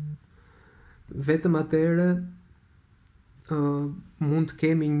 vetëm atëherë mund të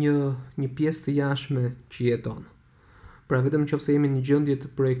kemi një pjesë të jashtme që jeton. Pra vetëm nëse jemi në gjendje të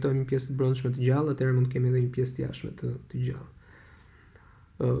projektojmë një pjesë të brendshme të gjallë, atëherë mund të kemi edhe një pjesë të jashtme të gjallë.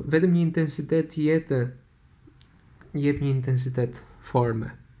 Vetëm një intensitet jete jep një intensitet forme,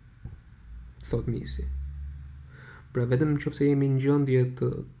 thot Miesi. Pra vetëm nëse jemi në gjendje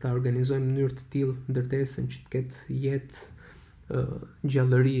ta organizojmë në mënyrë të tillë ndërtesën që të ketë jetë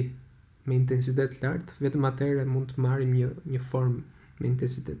gjallëri me intensitet të lartë, vetëm atëherë mund të marrim një formë me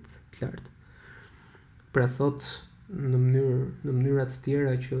intensitet të lartë. Pra thot në mënyra të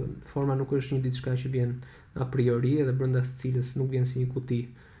tjera që forma nuk është një diçka që vjen a priori edhe brenda së cilës nuk vjen si një kuti,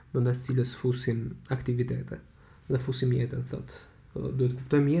 brenda së cilës fusim aktivitete dhe fusim jetën, thot. Duhet të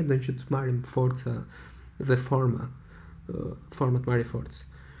kuptojmë jetën që të marrim forca dhe forma të marrë forcë.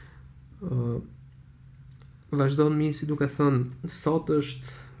 Vazhdon Miesi duke thënë, sot është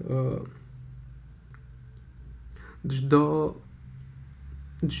çdo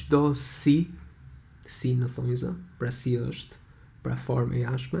si në thonjza, pra si është, pra formë e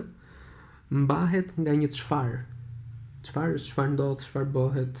jashtme, mbahet nga një çfarë. Çfarë është, çfarë ndodh, çfarë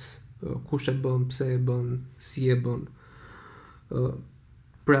bëhet, kush e bën, pse e bën, si e bën.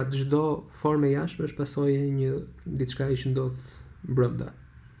 Pra çdo formë e jashtme është pasojë e një diçkaje që ndodh brenda.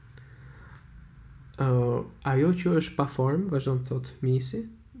 Ajo që është pa formë, vazhdon të thot Miesi,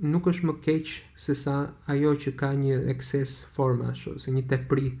 nuk është më keq se sa ajo që ka një ekses formash ose një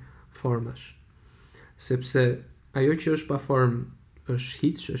tepri formash. Sepse ajo që është pa formë është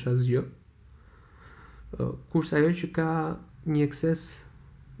hiç, është asgjë. Kurse ajo që ka një ekses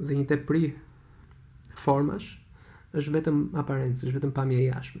dhe një tepri formash është vetëm aparencë, është vetëm pamje e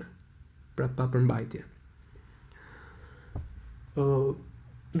jashtme, pra pa përmbajtje.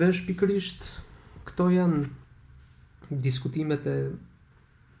 Dhe është pikërisht këto janë diskutimet e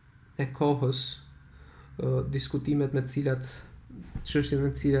kohës, diskutimet me të cilat, çështjet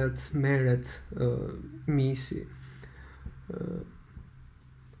me të cilat merret Miesi.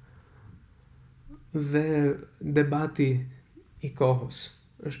 Dhe debati i kohës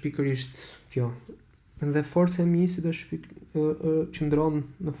është pikërisht kjo. Dhe forca e Miesit qëndron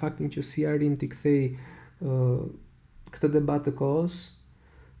në faktin që si arrin t'i kthej këtë debat të kohës,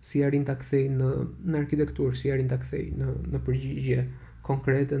 si arrin ta kthej në arkitekturë, si arrin ta kthej në përgjigje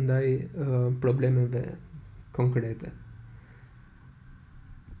konkrete ndaj problemeve konkrete.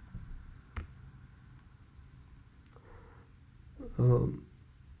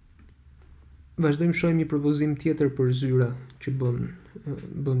 Vazhdojmë shohim një propozim tjetër për zyra që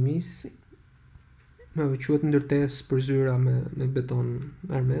bën Miesi. Quhet ndërtesë për zyra me beton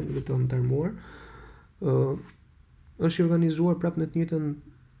armend, beton të armuar. Është i organizuar prapë në të njëjtën,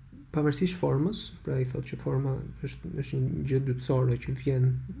 pavarësisht formës, pra i thotë që forma është një gjë dytësore që vjen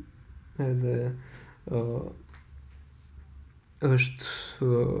edhe është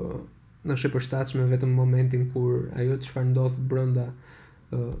e përshtatshme vetëm momentin kur ajo çfarë ndodh brenda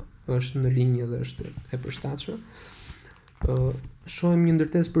është në linjë dhe është e përshtatshme. Shohim një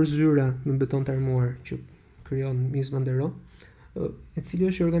ndërtesë për zyra me beton të armuar që krijon Mies van der Rohe, e cili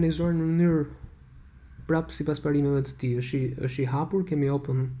është i organizuar në mënyrë prapë sipas parimeve të tij, është i hapur, kemi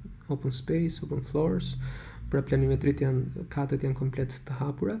open space, open floors, pra planimetrit katet janë komplet të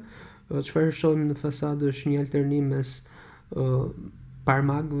hapura. Çfarë shohim në fasadë është një alternim mes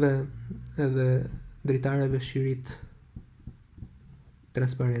parmagëve edhe dritareve shirit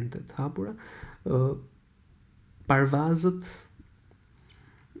transparente të hapura. Parvazët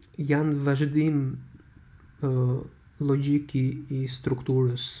janë vazhdim logjiki i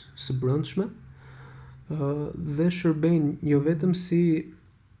strukturës së brendshme dhe shërbejnë jo vetëm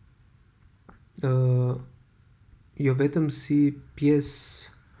si pjesë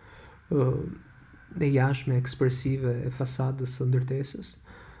e jashtme ekspresive e fasadës së ndërtesës,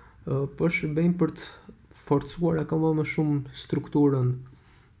 por shërbejnë për të forcuar akoma më shumë strukturën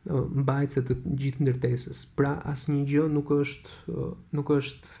mbajtëse të gjithë ndërtesës. Pra asnjë gjë nuk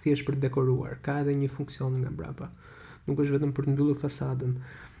është thjesht për dekoruar, ka edhe një funksion nga brapa. Nuk është vetëm për të mbyllur fasadën,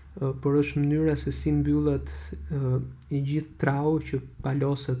 por është mënyra se si mbyllet i gjithë trau që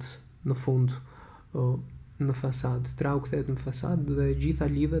paloset në fund në fasadë, trau kthehet në fasadë dhe gjitha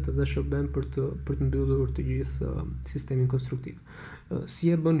lidhet dhe shërben për të mbyllur të gjithë sistemin konstruktiv. Si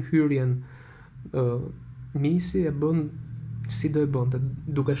e bën hyrjen Miesi, e bën si do e bënte,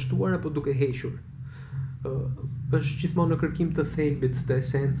 duke shtuar apo duke hequr. Është gjithmonë në kërkim të thelbit, të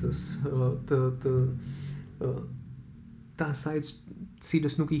esencës, të asaj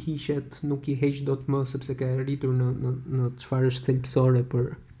cilës nuk i hiqet, nuk i heq dot më sepse ka rritur në çfarë është thelbësore për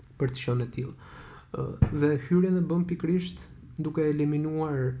të qenë e tillë. Dhe hyrjen e bën pikërisht duke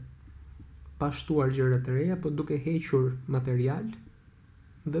eliminuar pa shtuar gjëra të reja, po duke hequr material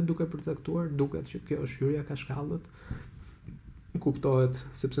dhe duke përcaktuar, duket që kjo është hyrja, ka shkallët, kuptohet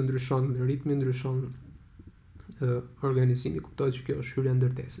sepse ndryshon ritmi, ndryshon organizimi, kuptohet që kjo është hyrja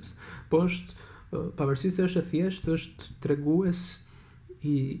ndërtesës. Po është, pavarësisht se është e thjeshtë, është tregues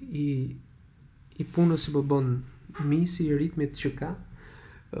i punës që po bën Miesi, i ritmit që ka,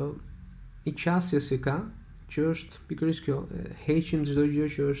 i qasjes që ka, që është pikërisht kjo, heqim çdo gjë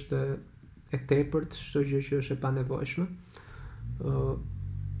që është e tepërt, çdo gjë që është e panevojshme,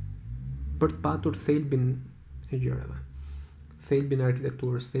 për të patur thelbin e gjërave, thelbin e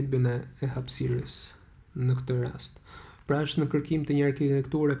arkitekturës, thelbin e hapësirës në këtë rast. Pra është në kërkim të një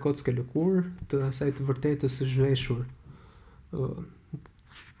arkitekture kocke lëkurë, të asaj të vërtetës së zhveshur,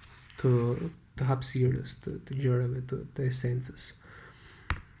 të hapësirës, të gjërave, të esencës.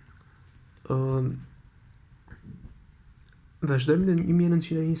 Vazhdojmë në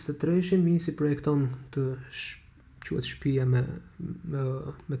 1923, Miesi projekton të quhet shtëpia me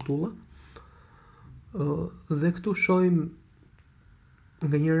tulla. Dhe këtu shohim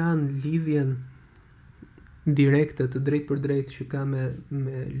nga një ranë lidhjen direkte të drejt për drejt që ka me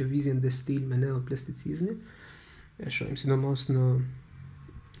lëvizjen dhe stil me neoplasticizmin. E shohim sidomos në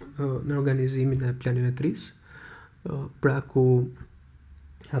organizimin e planimetrisë, pra ku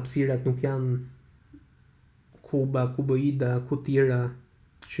hapësirat nuk janë kuba, kuboida, kutira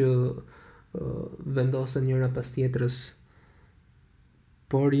që vendosen njëra pas tjetrës,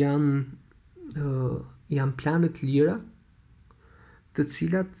 por janë plane të lira të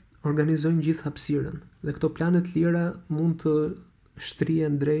cilat organizojnë gjithë hapësirën. Dhe këto plane të lira mund të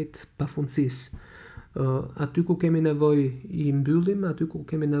shtrihen drejt pafundësisë. Aty ku kemi nevojë i mbyllim, aty ku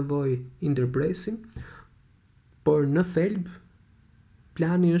kemi nevojë i ndërpresim, por në thelb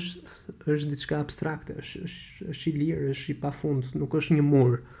plani është diçka abstrakte, është i lirë, është i pafund, nuk është një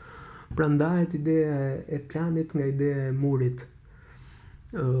mur. Pra ndahet ideja e planit nga ideja e murit.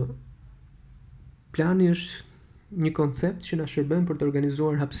 Plani është një koncept që na shërben për të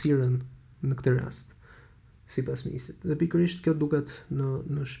organizuar hapësirën në këtë rast, sipas Miesit. Dhe pikërisht kjo duket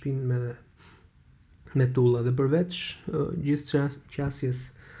në shtëpinë me tulla. Dhe përveç gjithë qasjes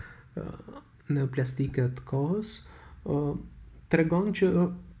neoplastike të kohës, tregon që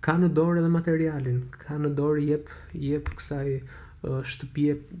ka në dorë edhe materialin, ka në dorë jep kësaj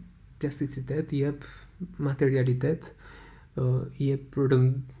shtëpie plasticitet, jep materialitet, jep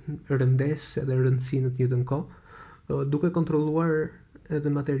rëndes edhe rëndësi në të njëjtën kohë, duke kontrolluar edhe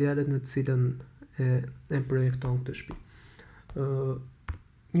materialet në të cilën e projekton këtë shtëpi.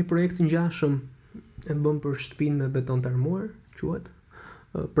 Një projekt ngjashëm e bën për shtëpinë me beton të armuar, quhet.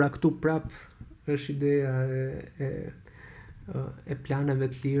 Pra këtu prap është ideja e planeve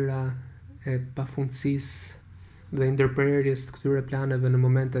të lira, e pafundësisë dhe ndërprerjes të këtyre planeve në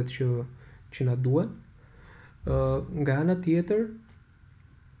momentet që na duhen. Nga ana tjetër,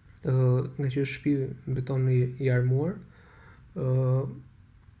 nga që është shtëpi beton i armuar,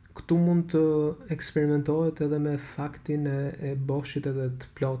 këtu mund të eksperimentohet edhe me faktin e boshit edhe të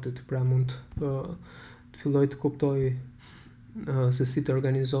plotit, pra mund të filloj të kuptoj se si të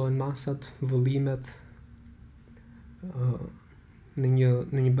organizohen masat, vëllimet në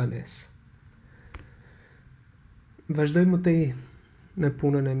një banesë. Vazhdoj më tej me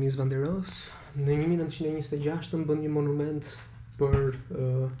punën e Mies van der Rohe. Në 1926 bën një monument për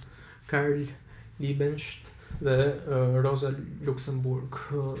Karl Liebknecht dhe Rosa Luxemburg,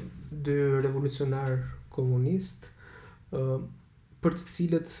 dy revolucionar komunist, për të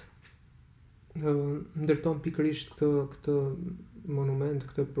cilët ndërton pikërisht këtë monument,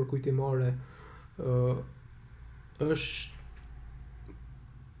 këtë përkujtimore. Është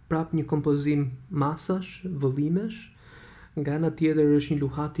prap një kompozim masash, vëllimesh, nga ana tjetër është një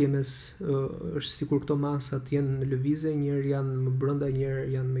luhatje është sikur këto masat janë në lëvizje, njëherë janë më brenda, njëherë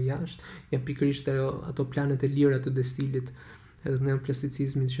janë më jashtë, janë pikërisht ato planet e lira të destilit edhe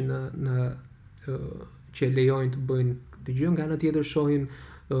neoplasticizmit që e lejojnë të bëjnë këtë gjë. Nga ana tjetër shohim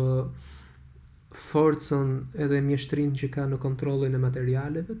forcën edhe mjeshtrinë që ka në kontrollin e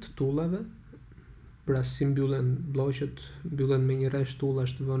materialeve, të tullave, pra si mbyllen bloqet, mbyllen me një rresht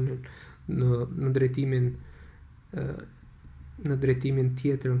tullash të vënë në drejtimin në drejtimin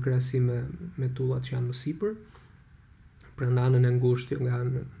tjetër në krahasim me tullat që janë më sipër, pra në anën e ngushtë jo nga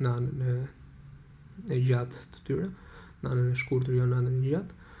në anën e gjatë të tyre, në anën e shkurtër jo në anën e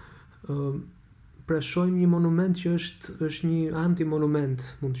gjatë. Pra shohim një monument që është një antimonument,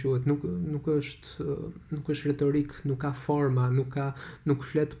 mund të quhet, nuk është retorik, nuk ka forma, nuk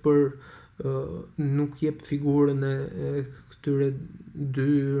flet për nuk jep figurën e këtyre dy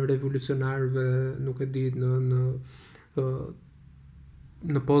revolucionarëve, nuk e di,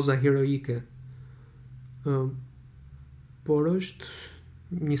 në poza heroike. Por është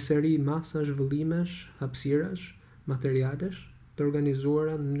një seri masash, vëllimesh, hapësirash, materialesh të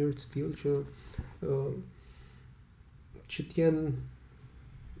organizuara në mënyrë të tillë që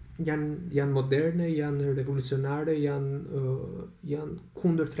janë moderne, janë revolucionare, janë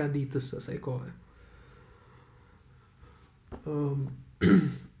kundër traditës së asaj kohe.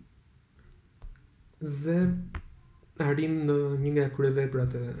 Dhe arrim në një nga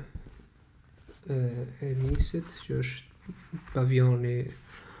kryeveprat e Miesit, që është pavioni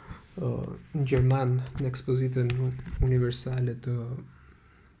gjerman në ekspozitën universale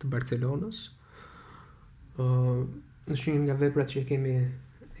të Barcelonës. Është një nga veprat që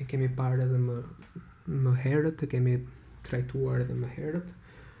e kemi parë edhe më herët, e kemi trajtuar edhe më herët.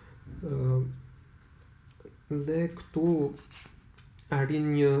 Dhe këtu arrin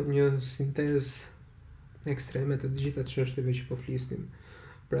një sintezë ekstreme të gjitha çështjeve që po flisnim.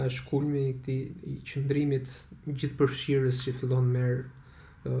 Pra shkulmi i qëndrimit gjithëpërfshirës që fillon merr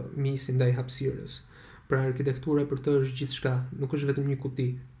Miesi ndaj hapësirës. Pra arkitektura për të është gjithçka, nuk është vetëm një kuti.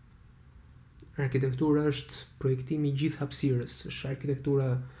 Arkitektura është projektimi i gjithë hapësirës, është arkitektura,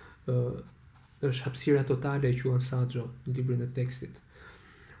 është hapësira totale e quhen Saggio në librin e tekstit.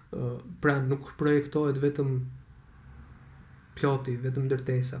 Pra nuk projektohet vetëm ploti, vetëm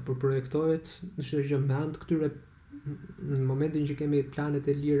ndërtesa, por projektohet çdo gjë me anë të këtyre, në momentin që kemi planet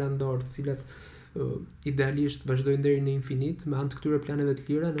e lira në dorë, të cilat idealisht vazhdojnë deri në infinit, me anë të këtyre planeve të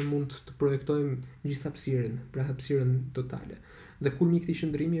lira ne mund të projektojmë gjithë hapësirën, pra hapësirën totale. Dhe kulmi i këtij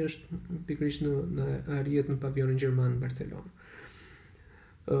qëndrimi është pikërisht në arrijet në pavionin gjerman në Barcelonë.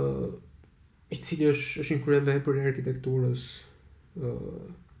 I cili është një kryevepër i arkitekturës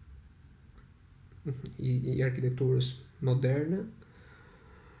i arkitekturës moderne.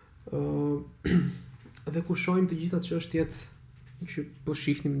 Dhe ku shohim të gjitha çështjet që po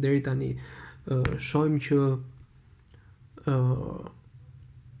shihnim deri tani, shohim që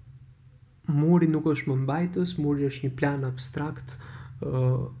muri nuk është më mbajtës, muri është një plan abstrakt,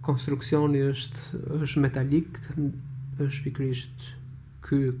 konstruksioni është metalik, është pikërisht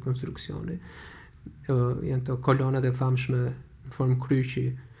ky konstruksioni. Janë të kolonat e famshme në formë kryqi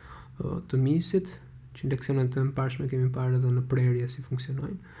të Miesit, që në leksionet e mëparshme kemi parë edhe në prerje si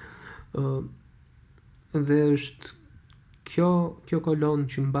funksionojnë. Dhe është kjo kolon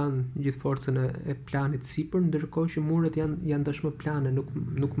që mban gjithë forcën e planit sipër, ndërkohë që muret janë tashmë plane,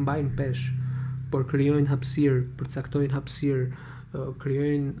 nuk mbajnë pesh, por krijojnë hapësirë, përcaktojnë hapësirë,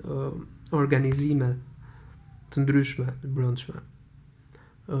 krijojnë organizime të ndryshme, të brendshme.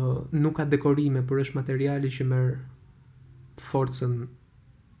 Nuk ka dekorime, por është materiali që merr forcën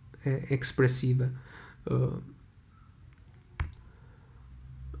ekspresive.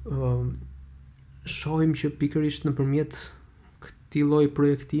 Shohim që pikërisht nëpërmjet këtij lloji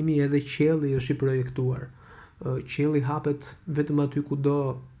projektimi edhe qielli është i projektuar. Qielli hapet vetëm aty kudo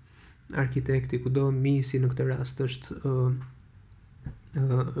arkitekti, kudo Miesi në këtë rast është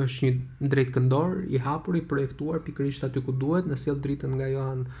një drejtkëndor i hapur, i projektuar pikërisht aty ku duhet, në sjell dritën nga ajo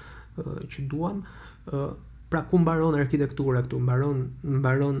anë që duam. Pra ku mbaron arkitektura këtu?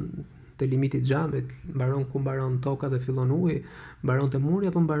 Mbaron te limiti i xhamit, mbaron ku mbaron toka dhe fillon uji, mbaron te muri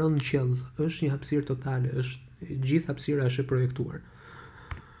apo mbaron në qiell? Është një hapësirë totale, është gjithë hapësira është e projektuar.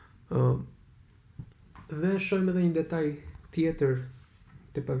 Dhe shohim edhe një detaj tjetër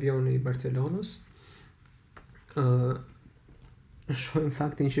te pavioni i Barcelonës. Shohim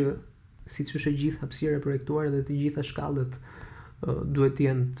faktin që siç është e gjithë hapësira e projektuar dhe të gjitha shkallët duhet të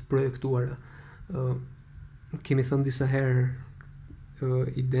jenë të projektuara. Kemi thënë disa herë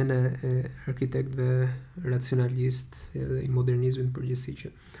idenë e arkitektëve racionalist edhe i modernizmit përgjithësi që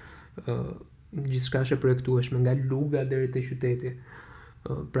gjithçka është e projektueshme nga luga deri te qyteti.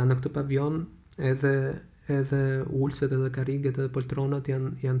 Pra në këtë pavion edhe ulset, edhe karriget, edhe poltronat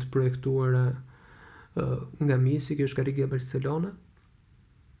janë të projektuara nga Miesi, që është karrige e Barcelona.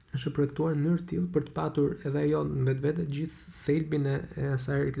 Është projektuar në mënyrë tillë për të patur edhe ajo në vetvete gjithë thelbin e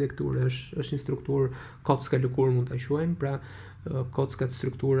asaj arkitekture. Është një strukturë kocka lëkurë mund ta quajmë, pra kockat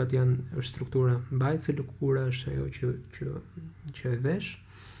strukturat është struktura mbajtëse, lëkura është ajo që e vesh.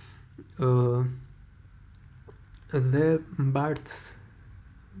 dhe mbart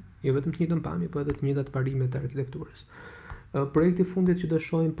jo vetëm të njëjtën pamje, po edhe të njëjtat parime të arkitekturës. Projekti i fundit që do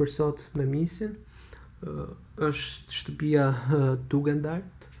shohim për sot me Miesin është shtëpia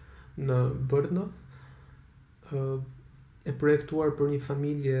Tugendart në Brno, e projektuar për një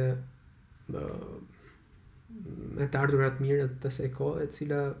familje me të ardhurat mira të asaj kohe, e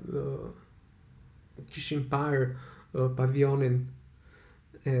cila kishin parë pavionin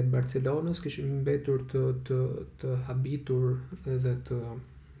e Barcelonës, kishin mbetur të habitur edhe të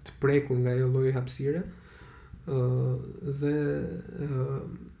prekur nga ajo lloj hapësire, dhe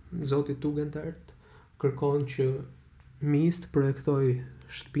zoti Tugendart kërkon që Mies të projektoj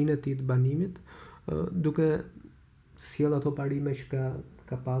shtëpinë e tij të banimit, duke sjell ato parime që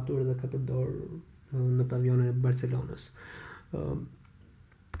ka patur dhe ka përdorur në pavionin e Barcelonës.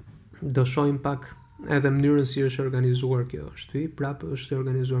 Do shohim pak edhe mënyrën si është organizuar kjo shtëpi, prapë është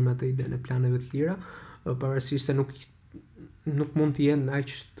organizuar me atë idenë e planeve të lira, pavarësisht se nuk mund të jenë aq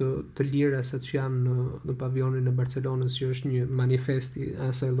të lira sa që janë në pavionin e Barcelonës, që është një manifest i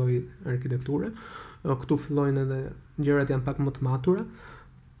asaj lloji arkitekture. Këtu fillojnë edhe gjërat janë pak më të matura,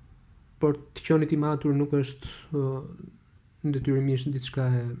 por të qenit i matur nuk është detyrimisht diçka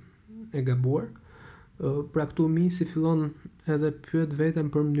e gabuar. Pra këtu Miesi fillon edhe pyet veten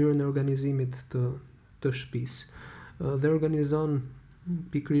për mënyrën e organizimit të shtëpisë dhe organizon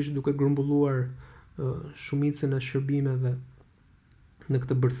pikërisht duke grumbulluar shumicën e shërbimeve në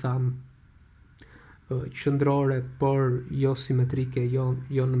këtë bërtham qendrore, por jo simetrike,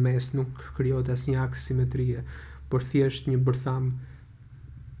 jo në mes, nuk krijohet asnjë aks simetrie, por thjesht një bërtham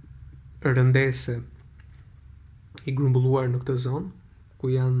rëndese i grumbulluar në këtë zonë, ku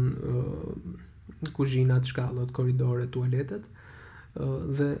janë kuzhinat, shkallët, korridoret, tualetet,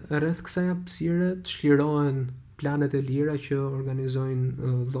 dhe rreth kësaj hapësire të çlirohen planet e lira që organizojnë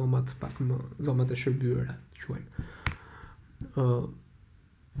dhomat e shërbyera, quajmë.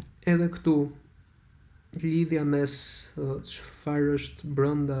 Edhe këtu lidhja mes çfarë është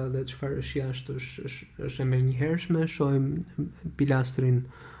brenda dhe çfarë është jashtë është e menjëhershme. Shohim pilastrin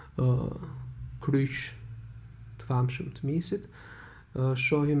kryq të famshëm të Miesit,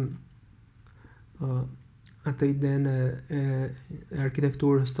 shohim atë idenë e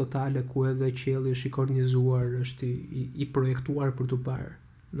arkitekturës totale, ku edhe qielli është i kornizuar, është i projektuar për të parë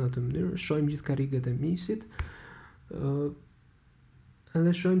në atë mënyrë. Shohim gjithë karriget e Miesit,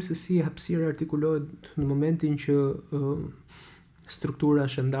 edhe shohim se si hapësira artikulohet në momentin që struktura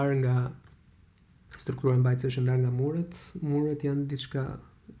është ndarë nga struktura mbajtëse është ndarë nga muret. Muret janë diçka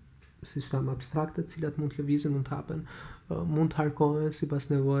si tham abstrakte, të cilat mund të lëvizin, mund të hapen, mund të harkohen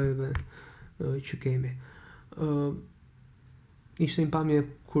sipas nevojave që kemi. Ishte një pamje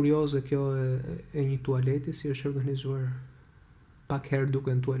kurioze kjo e një tualeti, si është organizuar pak herë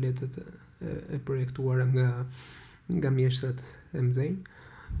duken tualetet e projektuara nga mjeshtrat e mëdhenj.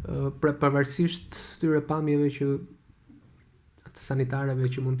 Pra pavarësisht këtyre pamjeve që të sanitareve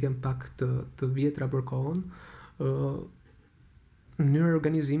që mund të jenë pak të vjetra për kohën, mënyra e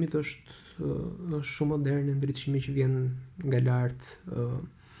organizimit është shumë moderne, ndriçimi që vjen nga lart,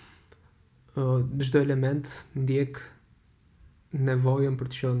 çdo element ndjek nevojën për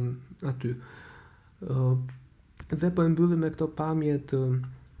të qenë aty. Dhe po e mbyllim me këto pamje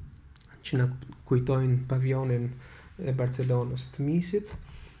që na kujtojnë pavionin e Barcelonës të Miesit,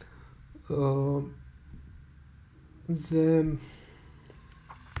 dhe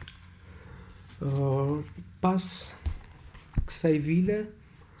pas kësaj vile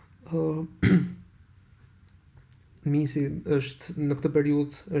Miesi është në këtë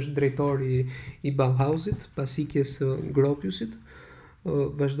periudhë është drejtori i Bauhausit, pas ikjes së Gropiusit,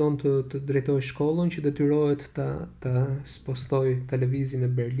 vazhdon të drejtojë shkollën që detyrohet ta spostoj televizin në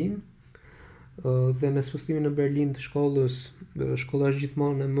Berlin, dhe me spostimin në Berlin të shkolla është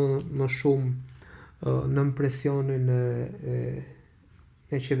gjithmonë më shumë në presionin e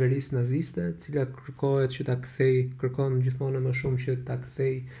qeverisë naziste, e cila kërkohet që kërkon gjithmonë më shumë që ta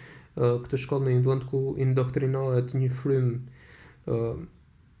kthej këtë shkollë në një vend ku indoktrinohet një frymë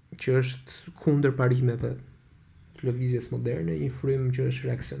që është kundër parimeve të lëvizjes moderne, një frymë që është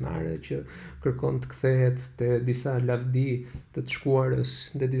reaksionare, që kërkon të kthehet te disa lavdi të shkuarës,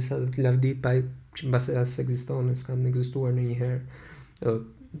 te disa lavdi që mbase as ekzistonin, s'kan ekzistuar ndonjëherë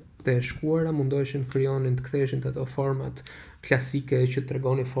të shkuara, mundoheshin të krijonin, të ktheheshin ato format klasike që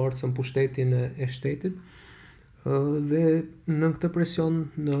tregonin forcën, pushtetin e shtetit. Dhe në këtë presion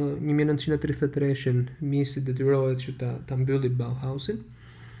në 1933-shin Miesi detyrohet që ta mbylli Bauhausin,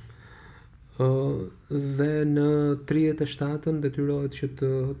 dhe në 37-ën detyrohet që të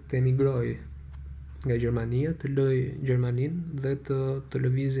emigrojë nga Gjermania, të lëjë Gjermaninë dhe të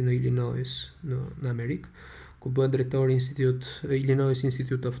lëvizë në Illinois në Amerikë, ku bëhet drejtori Illinois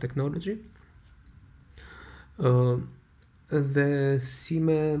Institute of Technology. Dhe si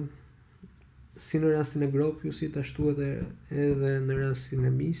në rastin e Gropiusit, ashtu edhe në rastin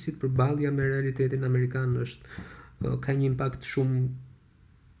e Miesit, përballja me realitetin amerikan ka një impakt shumë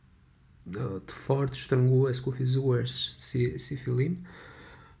të fortë, shtrëngues, kufizues si fillim.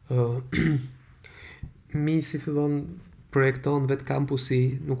 Miesi fillon projekton vetë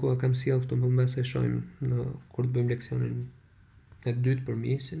kampusi, nuk e kam sjell këtu, më mbas e shohim kur të bëjmë leksionin e dytë për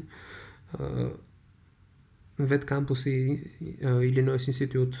Miesin. Vetë kampusi Illinois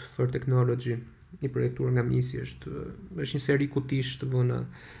Institute for Technology i projektuar nga Miesi është një seri kutish të vëna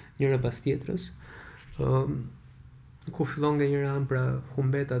njëra pas tjetrës, ku fillon nga njëra anë pra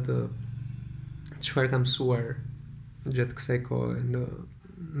humbet atë çfarë ka mësuar gjatë kësaj kohe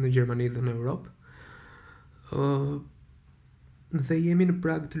në Gjermani dhe në Europë. Dhe jemi në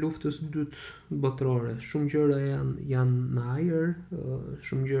prag të luftës dytë botërore. Shumë gjëra janë në ajër,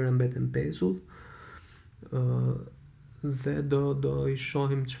 shumë gjëra mbeten pezull. Dhe do i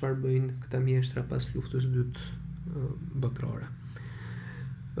shohim çfarë bëjnë këta mjeshtra pas luftës dytë botërore.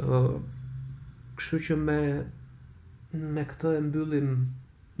 Kështu që me këtë e mbyllim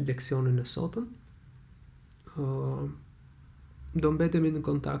leksionin e sotëm. Do mbetemi në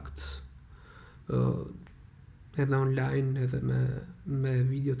kontakt edhe online edhe me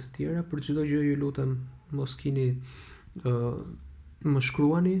video të tjera. Për çdo gjë ju lutem mos keni më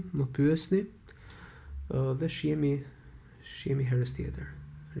shkruani, më pyesni, dhe shihemi herës tjetër.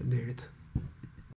 Faleminderit.